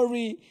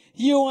glory.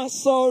 You are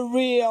so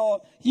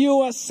real.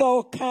 You are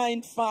so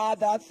kind,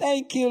 Father.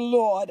 Thank you,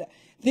 Lord.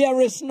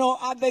 There is no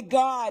other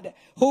God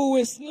who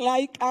is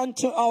like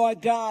unto our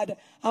God.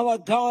 Our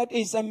God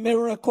is a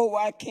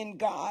miracle-working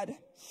God.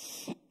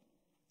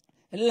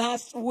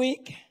 Last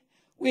week,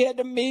 we had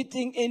a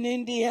meeting in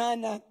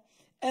Indiana,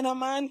 and a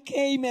man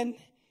came and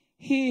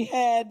he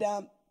had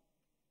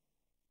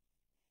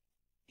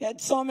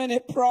so many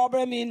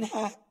problems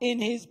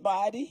in his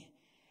body,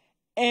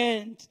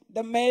 and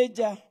the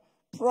major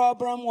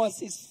problem was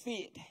his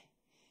feet.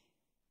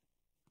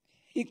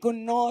 He could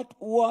not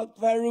walk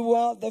very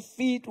well. The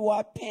feet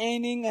were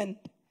paining, and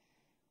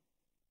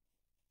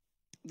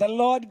the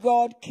Lord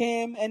God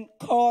came and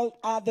called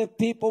other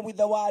people with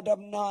the word of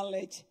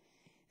knowledge.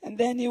 And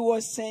then he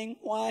was saying,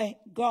 why,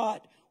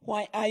 God,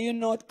 why are you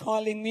not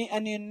calling me?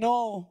 And you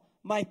know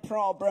my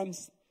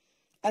problems.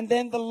 And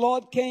then the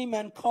Lord came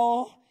and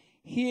called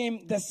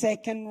him the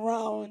second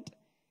round.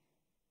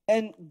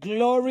 And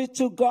glory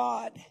to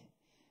God.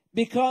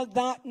 Because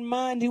that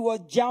man, he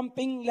was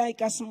jumping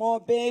like a small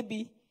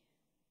baby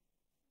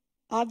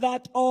at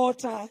that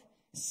altar,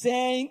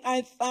 saying,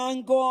 I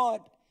thank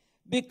God.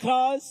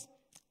 Because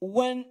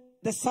when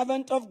the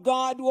servant of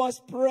God was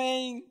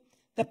praying,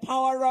 the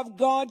power of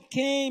God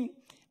came,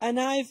 and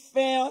I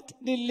felt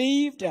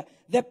relieved.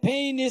 The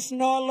pain is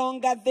no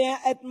longer there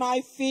at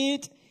my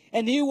feet.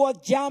 And he was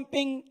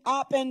jumping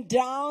up and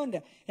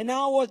down. And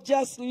I was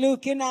just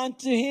looking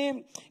unto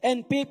him.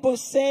 And people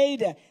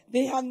said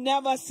they have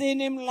never seen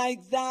him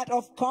like that.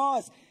 Of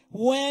course,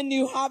 when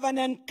you have an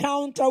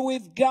encounter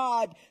with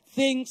God,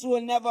 things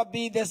will never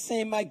be the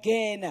same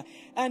again.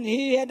 And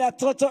he had a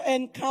total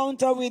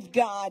encounter with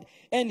God,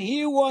 and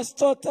he was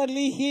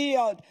totally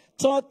healed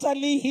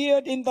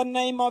in the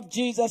name of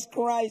Jesus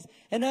Christ.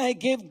 And I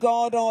give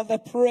God all the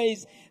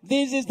praise.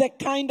 This is the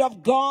kind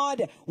of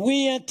God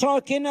we are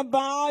talking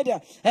about.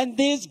 And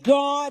this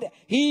God,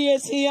 he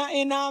is here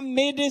in our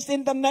midst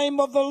in the name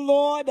of the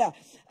Lord.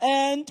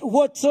 And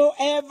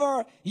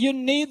whatsoever you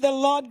need the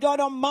Lord God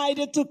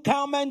Almighty to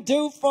come and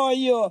do for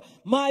you,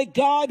 my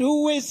God,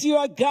 who is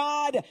your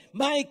God,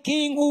 my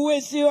King, who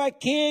is your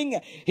King,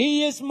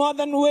 he is more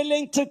than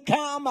willing to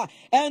come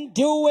and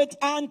do it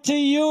unto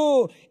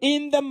you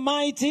in the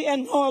mighty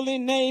and holy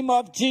name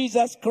of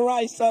Jesus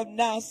Christ of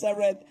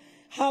Nazareth.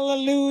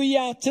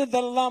 Hallelujah to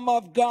the Lamb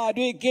of God.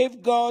 We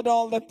give God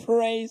all the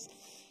praise.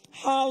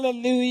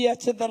 Hallelujah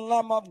to the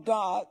Lamb of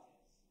God.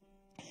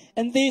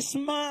 And this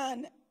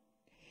man,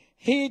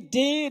 he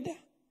did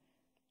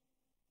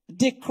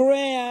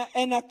declare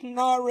and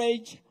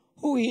acknowledge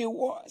who he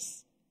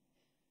was.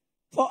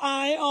 For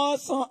I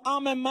also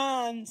am a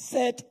man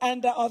set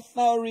under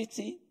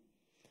authority,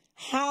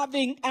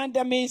 having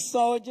under me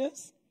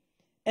soldiers.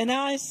 And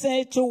I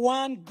say to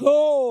one,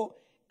 go,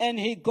 and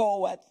he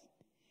goeth.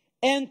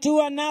 And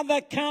to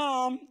another,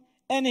 come,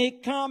 and he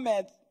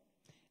cometh.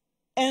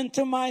 And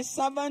to my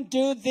servant,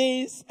 do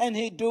this, and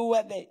he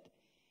doeth it.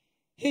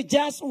 He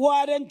just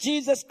wanted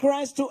Jesus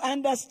Christ to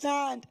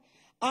understand,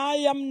 I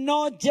am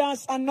not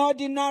just an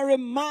ordinary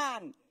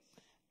man.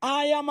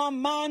 I am a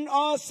man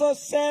also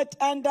set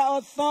under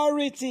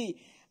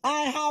authority.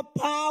 I have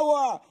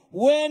power.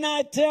 When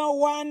I tell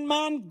one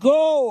man,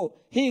 go,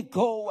 he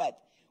goeth.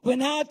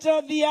 When I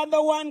tell the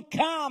other one,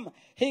 come,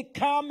 he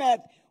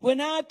cometh.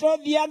 When I tell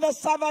the other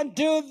servant,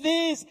 do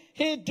this,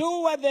 he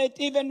doeth it,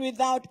 even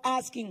without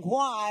asking,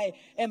 why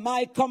am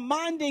I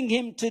commanding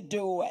him to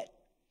do it?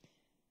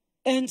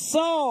 And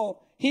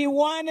so he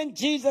wanted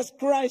Jesus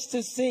Christ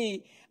to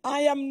see, I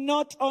am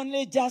not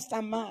only just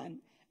a man.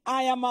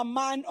 I am a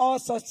man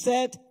also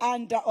set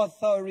under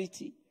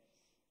authority.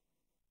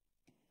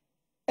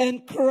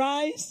 And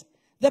Christ,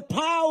 the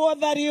power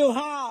that you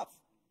have,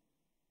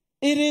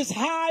 it is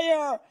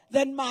higher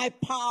than my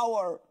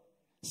power.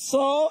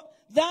 So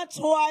that's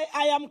why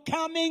I am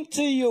coming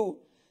to you,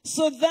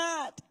 so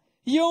that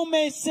you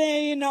may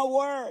say in a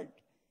word,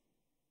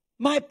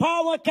 my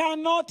power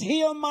cannot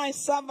heal my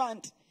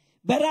servant.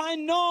 But I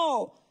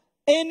know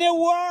any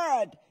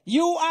word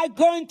you are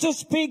going to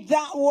speak,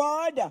 that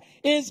word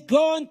is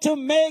going to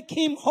make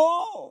him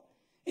whole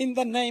in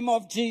the name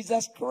of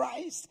Jesus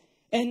Christ.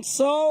 And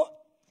so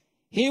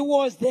he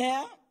was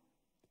there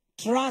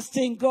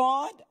trusting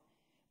God.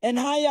 And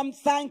I am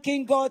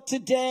thanking God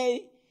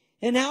today.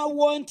 And I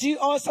want you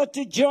also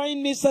to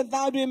join me so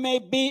that we may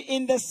be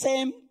in the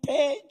same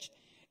page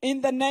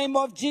in the name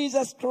of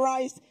Jesus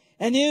Christ.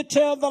 And you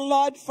tell the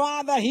Lord,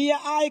 Father, here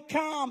I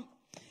come.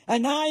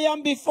 And I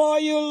am before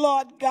you,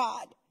 Lord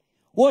God.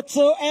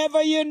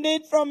 Whatsoever you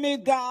need from me,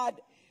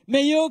 God,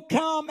 may you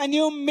come and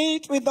you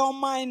meet with all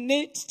my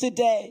needs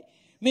today.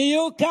 May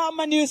you come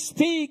and you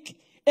speak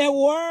a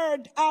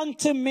word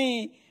unto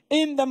me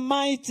in the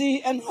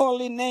mighty and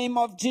holy name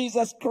of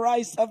Jesus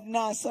Christ of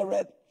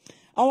Nazareth.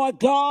 Our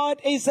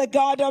God is a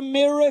God of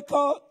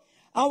miracle.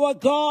 Our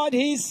God,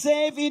 he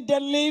saves, he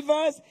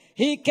delivers.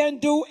 He can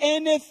do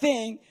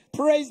anything.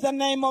 Praise the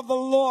name of the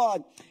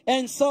Lord.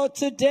 And so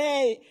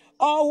today,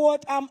 all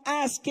what I'm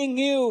asking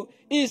you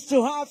is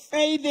to have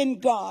faith in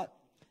God.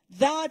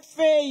 That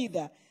faith,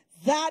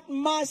 that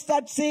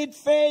mustard seed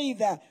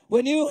faith,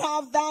 when you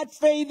have that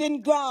faith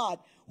in God,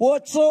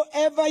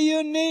 whatsoever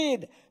you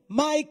need,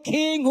 my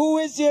King, who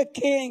is your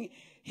King,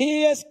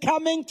 he is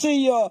coming to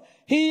you.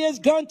 He is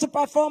going to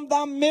perform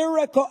that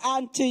miracle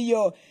unto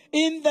you.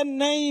 In the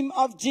name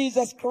of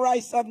Jesus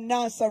Christ of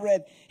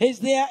Nazareth. Is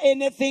there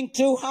anything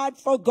too hard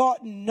for God?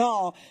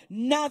 No.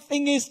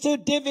 Nothing is too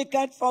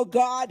difficult for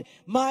God.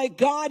 My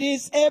God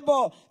is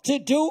able to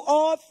do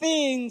all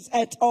things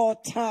at all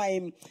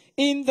time.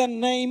 In the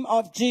name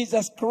of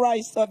Jesus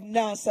Christ of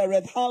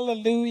Nazareth.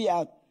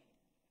 Hallelujah.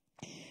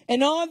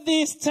 And all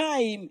this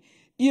time,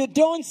 you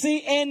don't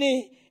see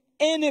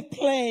any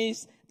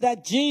place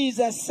that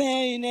Jesus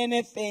saying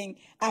anything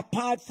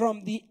apart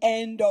from the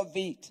end of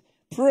it.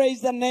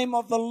 Praise the name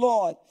of the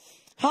Lord.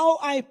 How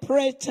I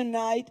pray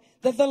tonight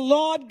that the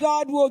Lord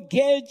God will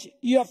gauge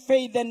your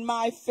faith and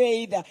my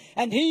faith.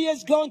 And he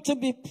is going to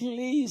be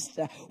pleased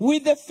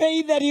with the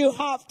faith that you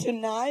have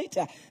tonight.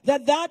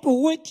 That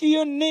which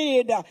you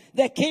need,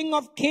 the King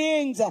of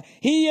Kings,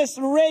 he is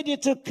ready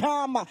to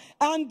come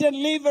and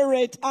deliver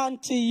it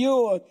unto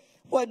you.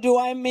 What do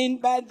I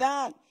mean by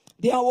that?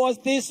 There was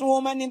this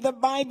woman in the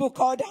Bible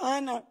called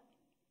Hannah.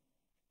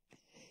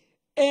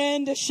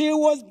 And she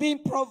was being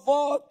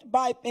provoked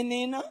by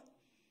Peninnah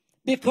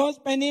because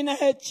Peninnah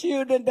had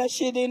children that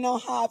she did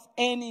not have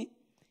any.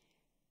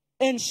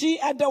 And she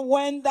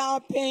underwent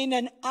that pain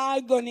and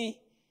agony.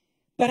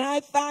 But I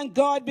thank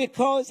God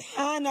because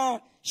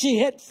Hannah, she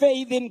had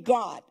faith in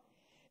God.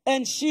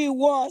 And she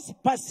was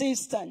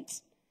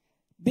persistent.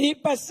 Be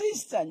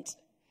persistent.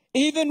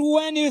 Even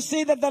when you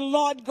see that the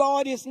Lord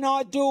God is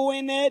not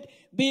doing it,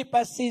 be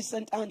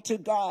persistent unto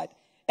God.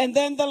 And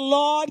then the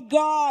Lord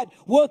God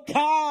will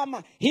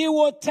come. He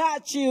will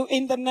touch you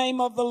in the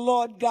name of the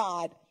Lord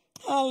God.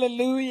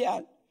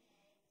 Hallelujah.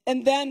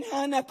 And then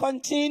Hannah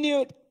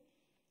continued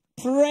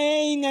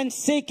praying and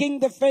seeking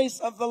the face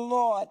of the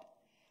Lord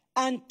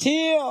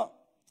until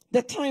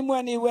the time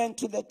when he went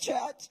to the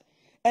church.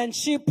 And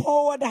she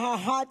poured her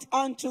heart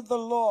unto the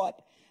Lord.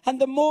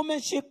 And the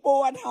moment she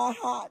poured her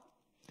heart,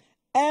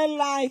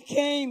 Eli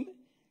came.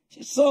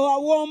 She saw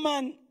a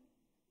woman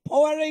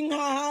pouring her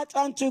heart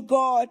unto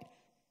God.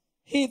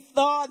 He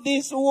thought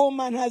this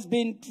woman has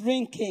been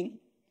drinking.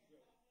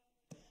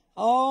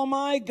 Oh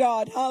my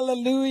God,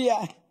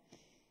 hallelujah.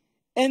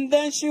 And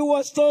then she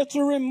was told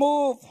to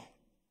remove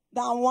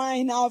the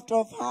wine out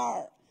of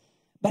her.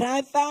 But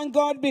I thank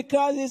God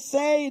because he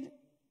said,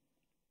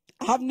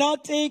 I have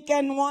not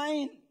taken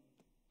wine,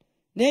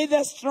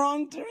 neither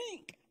strong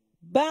drink,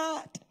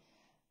 but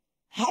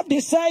have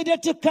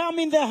decided to come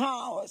in the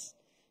house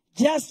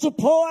just to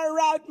pour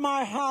out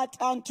my heart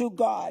unto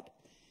God.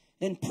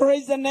 And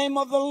praise the name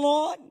of the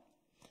Lord.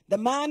 The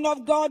man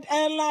of God,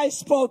 Eli,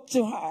 spoke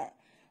to her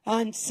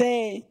and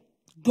said,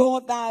 go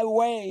thy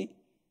way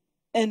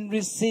and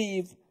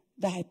receive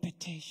thy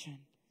petition.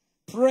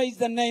 Praise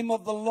the name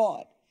of the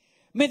Lord.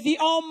 May the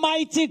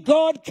Almighty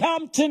God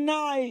come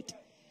tonight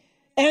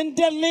and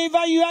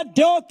deliver your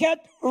docket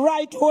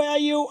right where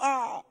you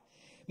are.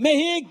 May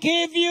he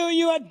give you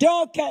your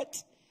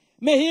docket.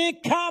 May he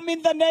come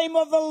in the name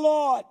of the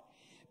Lord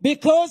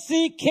because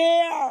he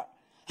cares.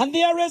 And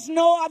there is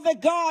no other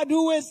God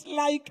who is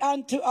like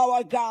unto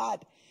our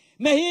God.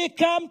 May he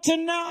come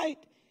tonight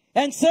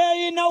and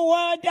say in a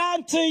word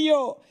unto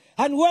you.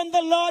 And when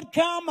the Lord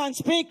come and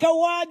speak a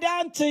word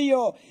unto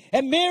you,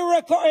 a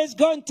miracle is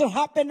going to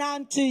happen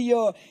unto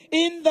you.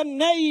 In the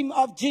name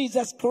of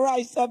Jesus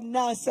Christ of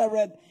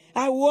Nazareth,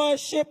 I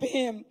worship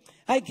him.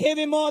 I give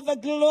him all the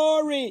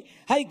glory.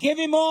 I give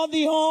him all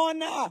the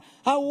honor.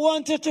 I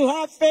want you to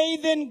have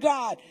faith in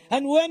God.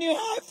 And when you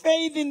have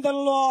faith in the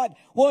Lord,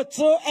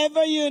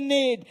 whatsoever you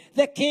need,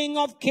 the King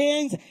of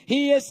Kings,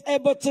 he is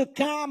able to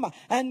come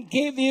and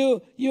give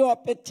you your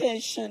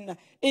petition.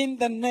 In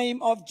the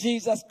name of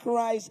Jesus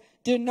Christ,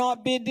 do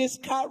not be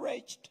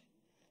discouraged.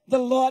 The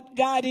Lord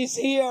God is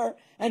here,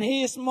 and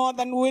he is more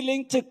than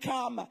willing to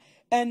come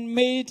and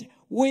meet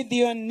with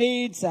your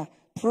needs.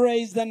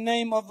 Praise the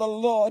name of the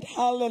Lord.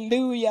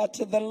 Hallelujah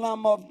to the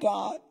Lamb of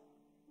God.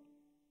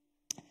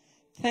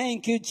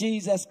 Thank you,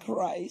 Jesus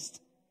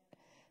Christ.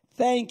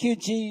 Thank you,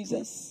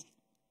 Jesus.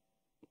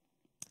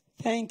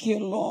 Thank you,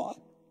 Lord.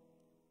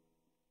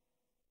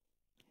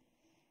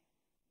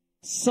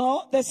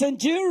 So the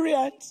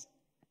centurions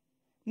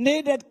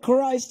needed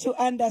Christ to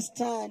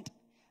understand,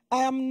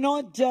 I am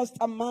not just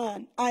a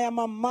man. I am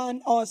a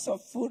man also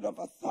full of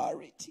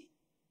authority.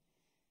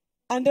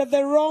 Under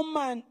the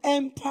Roman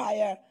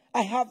Empire,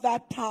 I have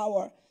that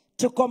power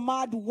to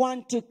command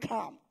one to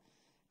come,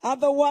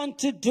 other one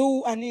to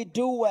do and he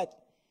do it,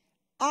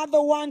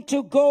 other one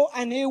to go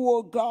and he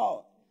will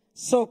go.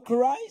 So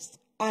Christ,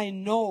 I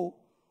know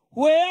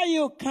where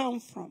you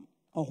come from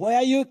or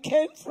where you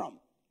came from.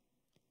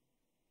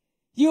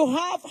 You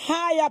have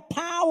higher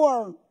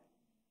power,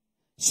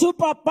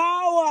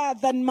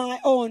 superpower than my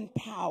own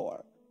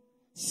power.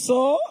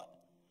 So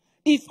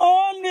if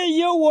only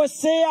you will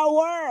say a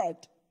word,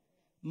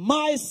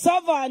 my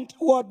servant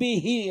will be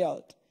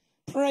healed.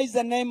 Praise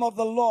the name of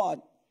the Lord.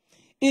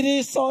 It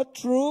is so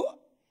true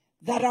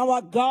that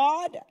our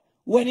God,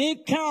 when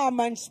he come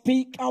and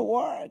speak a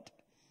word,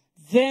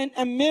 then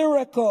a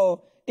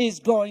miracle is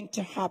going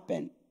to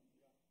happen.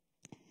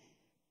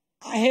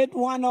 I had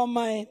one of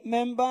my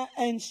member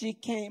and she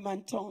came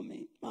and told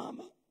me,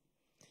 Mama,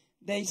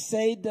 they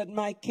say that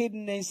my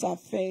kidneys are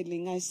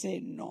failing. I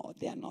said, no,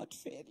 they are not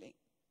failing.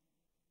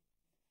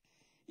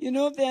 You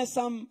know, there's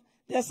some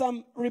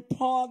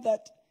report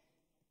that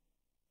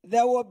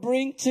they will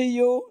bring to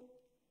you,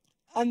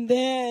 and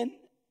then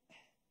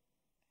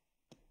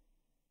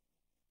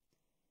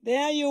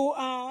there you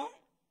are.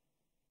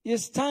 You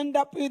stand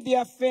up with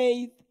your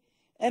faith,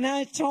 and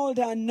I told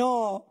her,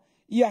 no,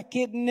 your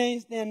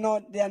kidneys, they're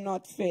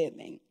not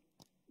failing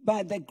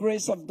by the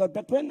grace of God.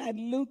 But when I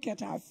look at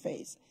her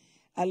face,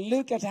 I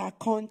look at her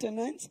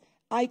countenance,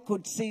 I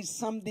could see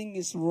something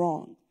is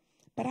wrong.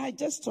 But I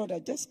just told her,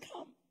 just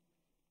come.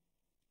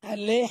 I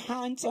lay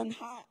hands on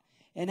her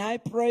and I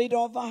prayed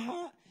over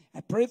her. I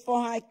prayed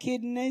for her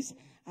kidneys.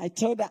 I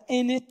told her,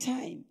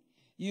 anytime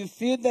you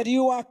feel that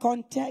you are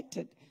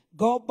contacted,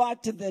 go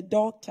back to the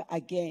doctor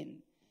again.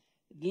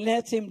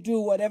 Let him do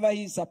whatever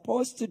he's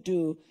supposed to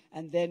do,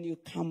 and then you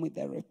come with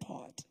a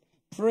report.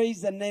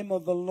 Praise the name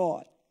of the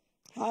Lord.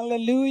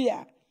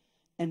 Hallelujah.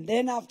 And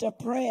then after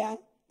prayer,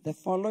 the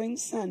following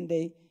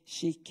Sunday,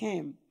 she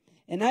came.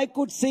 And I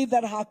could see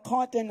that her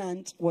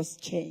countenance was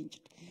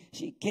changed.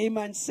 She came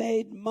and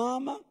said,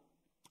 Mama,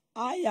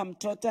 I am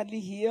totally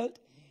healed.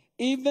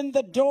 Even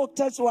the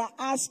doctors were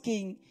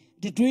asking,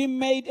 did we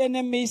make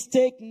any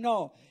mistake?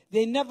 No,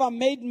 they never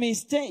made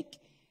mistake.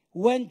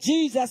 When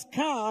Jesus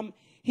came,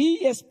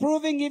 He is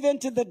proving even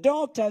to the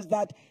doctors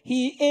that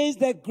he is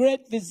the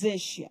great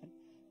physician.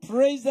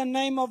 Praise the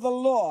name of the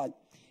Lord.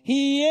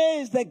 He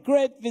is the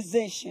great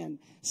physician.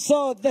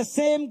 So the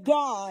same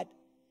God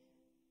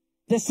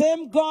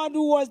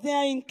who was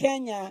there in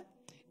Kenya,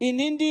 in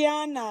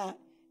Indiana,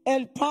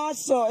 El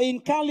Paso, in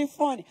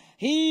California,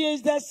 he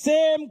is the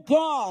same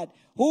God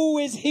who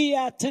is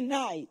here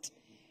tonight.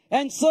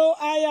 And so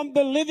I am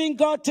believing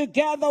God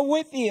together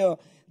with you.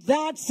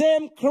 That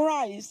same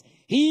Christ,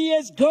 he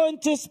is going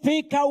to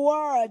speak a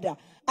word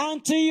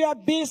unto your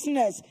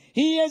business.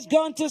 He is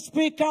going to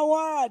speak a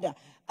word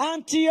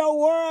unto your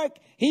work.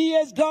 He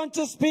is going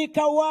to speak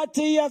a word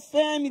to your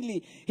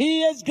family.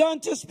 He is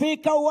going to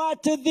speak a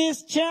word to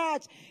this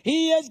church.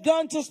 He is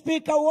going to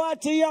speak a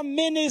word to your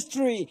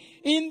ministry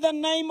in the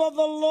name of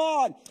the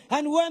Lord.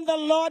 And when the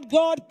Lord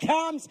God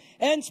comes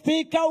and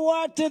speak a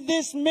word to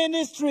this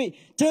ministry,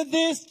 to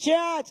this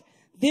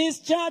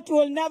church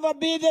will never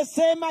be the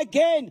same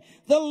again.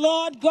 The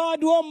Lord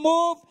God will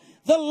move.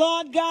 The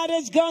Lord God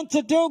is going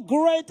to do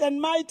great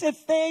and mighty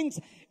things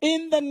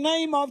in the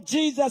name of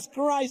Jesus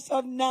Christ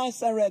of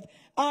Nazareth.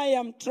 I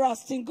am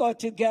trusting God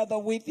together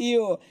with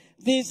you.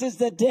 This is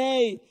the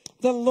day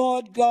the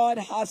Lord God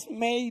has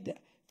made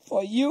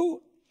for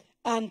you.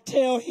 And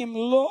tell him,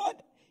 Lord,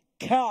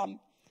 come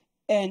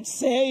and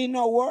say in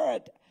a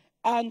word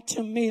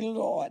unto me,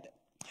 Lord.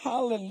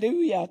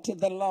 Hallelujah to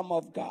the Lamb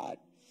of God.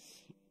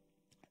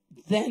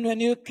 Then when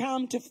you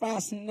come to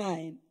verse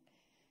 9,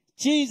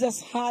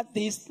 Jesus heard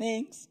these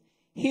things.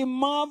 He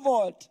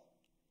marveled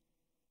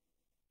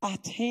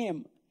at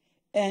him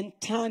and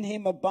turned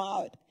him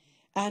about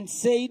and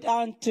said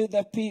unto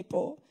the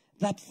people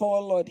that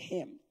followed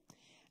him,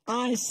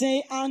 I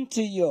say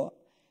unto you,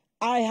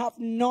 I have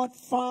not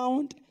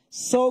found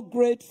so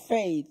great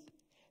faith,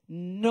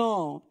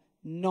 no,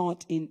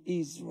 not in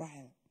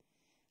Israel.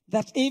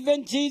 That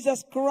even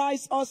Jesus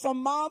Christ also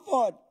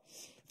marveled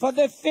for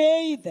the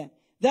faith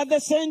that the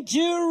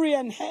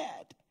centurion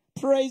had.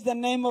 Praise the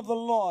name of the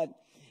Lord.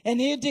 And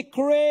he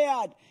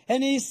declared,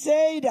 and he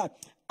said,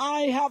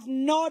 I have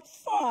not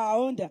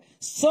found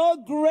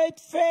so great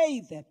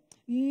faith,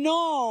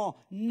 no,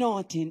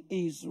 not in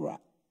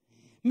Israel.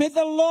 May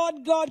the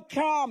Lord God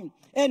come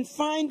and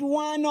find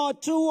one or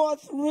two or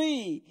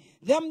three,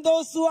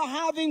 those who are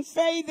having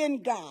faith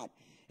in God.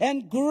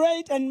 And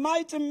great and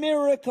mighty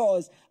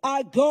miracles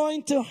are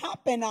going to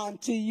happen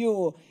unto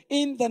you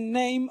in the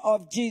name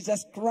of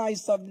Jesus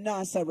Christ of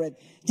Nazareth.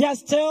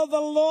 Just tell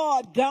the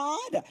Lord,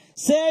 God,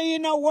 say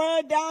in a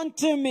word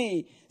unto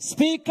me,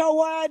 speak a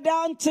word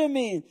unto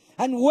me.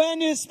 And when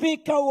you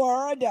speak a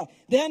word,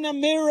 then a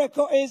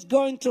miracle is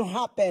going to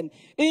happen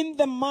in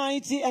the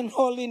mighty and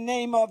holy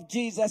name of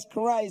Jesus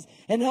Christ.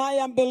 And I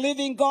am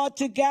believing God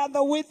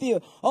together with you.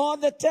 All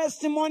the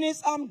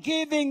testimonies I'm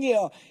giving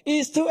you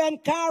is to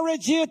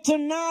encourage you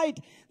tonight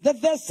that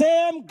the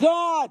same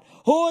God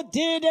who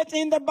did it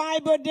in the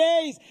Bible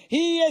days,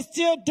 he is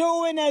still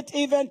doing it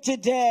even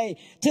today.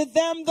 To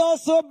them,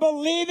 those who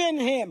believe in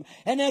him.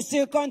 And as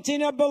you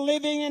continue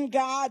believing in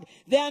God,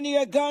 then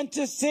you're going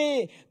to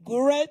see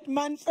great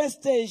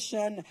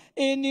manifestation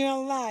in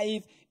your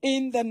life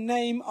in the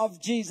name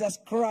of Jesus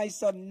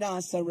Christ of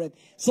Nazareth.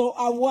 So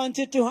I want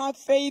you to have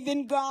faith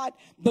in God.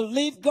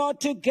 Believe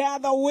God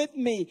together with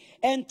me.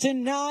 And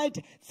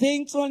tonight,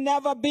 things will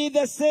never be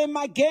the same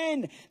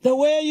again. The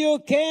way you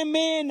came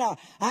in,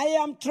 I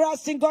am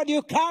trusting God.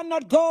 You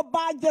cannot go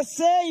back the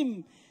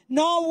same.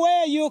 No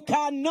way, you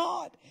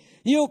cannot.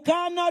 You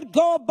cannot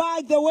go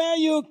back the way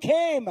you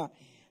came.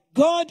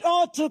 God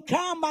ought to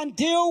come and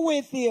deal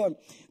with you.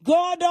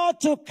 God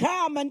ought to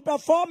come and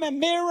perform a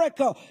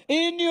miracle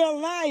in your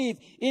life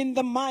in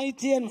the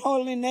mighty and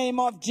holy name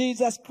of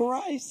Jesus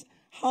Christ.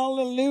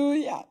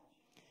 Hallelujah.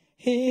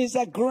 He is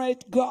a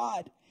great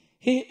God.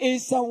 He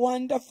is a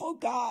wonderful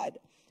God.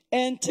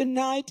 And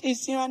tonight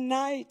is your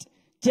night.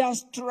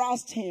 Just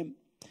trust him.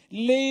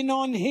 Lean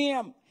on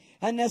him.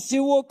 And as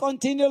you will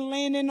continue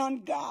leaning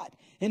on God,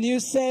 and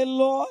you say,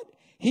 Lord,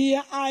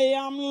 here I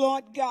am,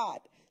 Lord God,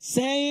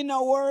 saying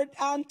a word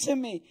unto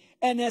me.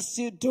 And as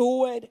you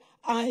do it,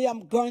 I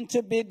am going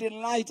to be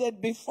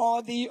delighted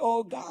before thee,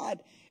 O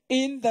God,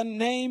 in the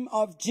name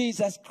of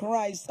Jesus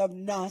Christ of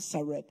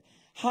Nazareth.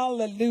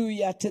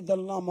 Hallelujah to the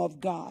Lamb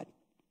of God.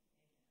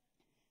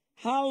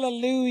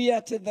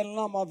 Hallelujah to the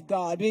Lamb of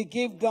God. We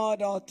give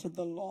God all to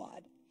the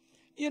Lord.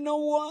 You know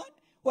what?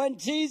 When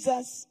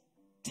Jesus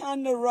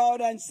turned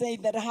around and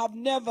said that I have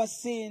never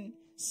seen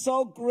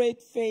so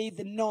great faith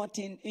not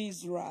in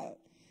Israel,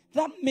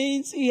 that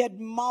means he had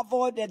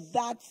marveled at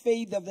that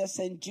faith of the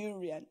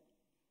centurion.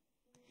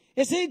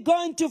 Is he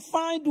going to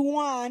find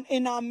one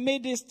in our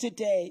midst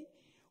today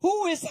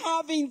who is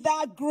having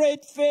that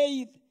great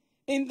faith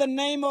in the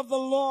name of the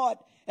Lord?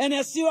 And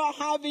as you are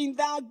having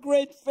that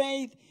great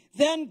faith,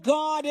 then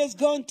God is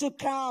going to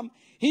come.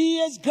 He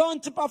is going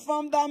to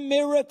perform that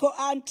miracle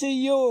unto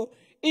you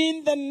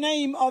in the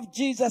name of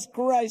Jesus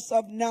Christ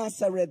of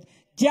Nazareth.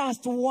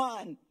 Just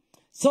one.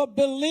 So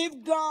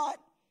believe God,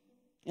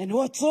 and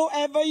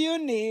whatsoever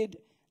you need,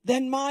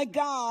 then my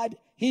God,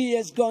 he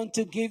is going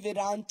to give it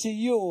unto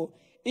you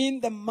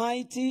in the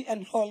mighty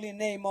and holy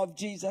name of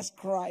Jesus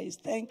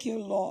Christ. Thank you,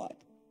 Lord.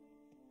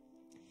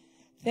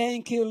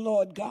 Thank you,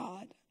 Lord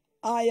God.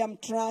 I am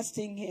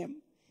trusting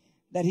him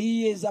that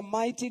he is a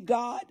mighty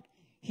God.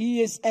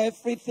 He is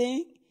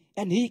everything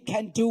and he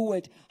can do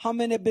it. How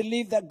many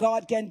believe that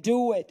God can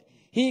do it?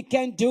 He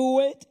can do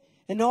it.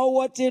 And all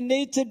what you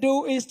need to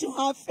do is to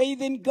have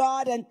faith in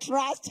God and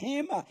trust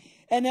him.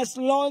 And as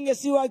long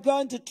as you are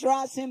going to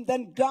trust him,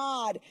 then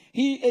God,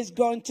 he is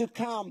going to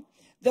come.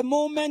 The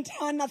moment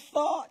Hannah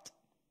thought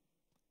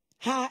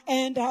her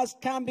end has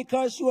come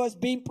because she was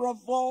being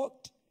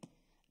provoked,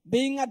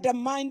 being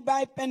undermined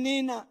by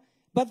Peninnah.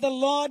 But the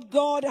Lord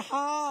God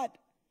heard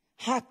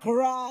her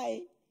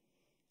cry.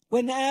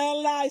 When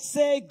Eli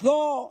said,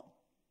 go,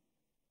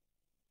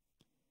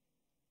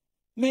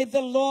 may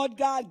the Lord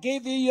God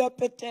give you your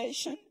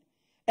petition.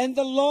 And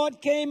the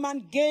Lord came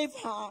and gave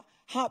her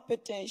her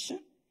petition.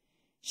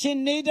 She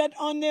needed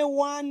only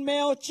one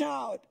male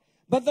child.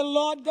 But the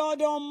Lord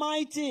God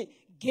Almighty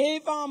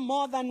gave her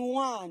more than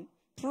one.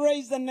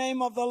 Praise the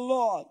name of the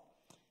Lord.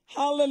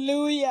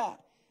 Hallelujah.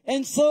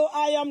 And so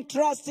I am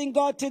trusting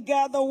God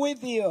together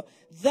with you.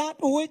 That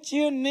which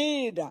you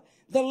need,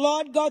 the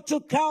Lord God to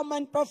come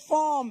and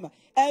perform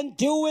and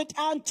do it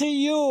unto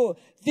you.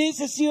 This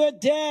is your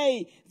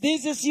day.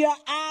 This is your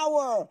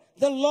hour.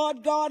 The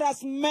Lord God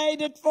has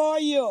made it for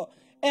you.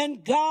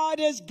 And God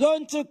is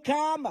going to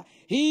come.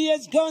 He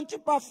is going to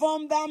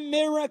perform that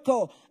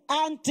miracle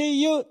unto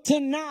you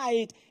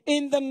tonight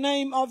in the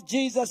name of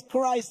Jesus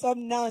Christ of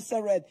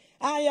Nazareth.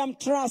 I am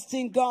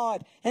trusting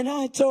God. And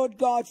I told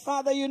God,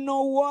 Father, you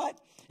know what?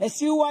 As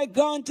you are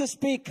going to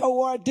speak a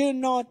word, do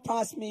not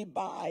pass me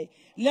by.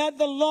 Let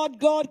the Lord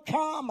God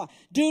come.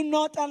 Do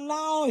not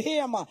allow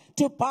him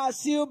to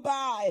pass you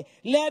by.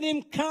 Let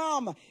him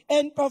come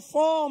and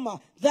perform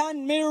that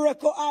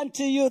miracle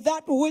unto you,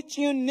 that which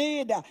you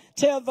need.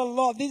 Tell the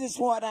Lord, this is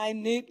what I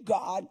need,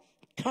 God.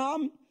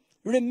 Come,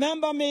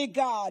 remember me,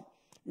 God.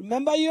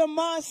 Remember your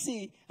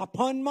mercy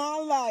upon my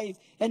life.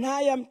 And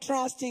I am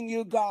trusting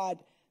you, God.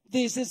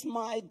 This is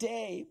my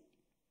day.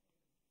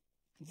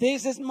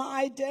 This is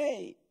my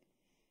day.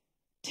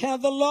 Tell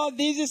the Lord,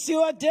 this is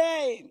your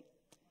day.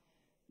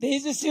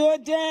 This is your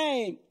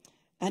day.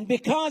 And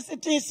because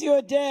it is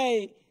your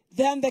day,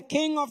 then the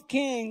King of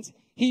Kings,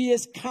 he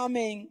is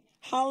coming,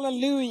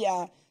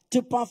 hallelujah,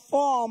 to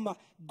perform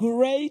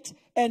great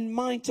and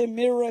mighty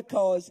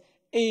miracles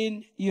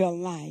in your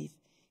life.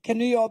 Can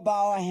we all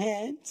bow our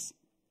hands?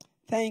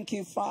 Thank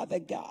you, Father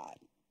God.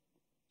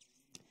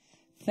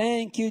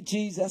 Thank you,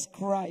 Jesus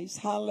Christ.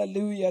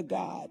 Hallelujah,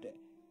 God.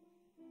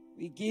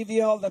 We give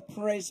you all the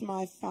praise,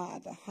 my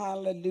Father.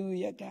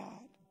 Hallelujah,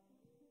 God.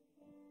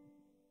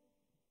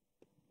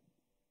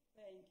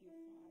 Thank you,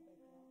 Father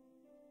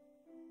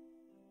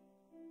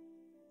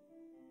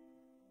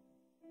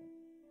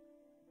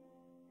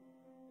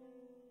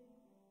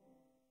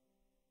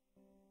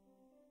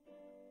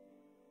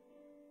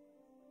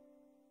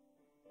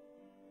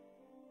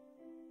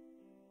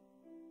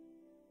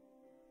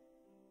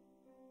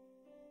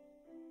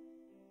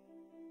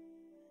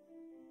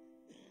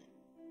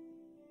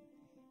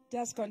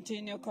Just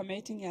continue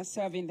committing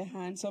yourself in the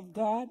hands of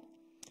God.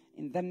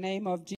 In the name of Jesus.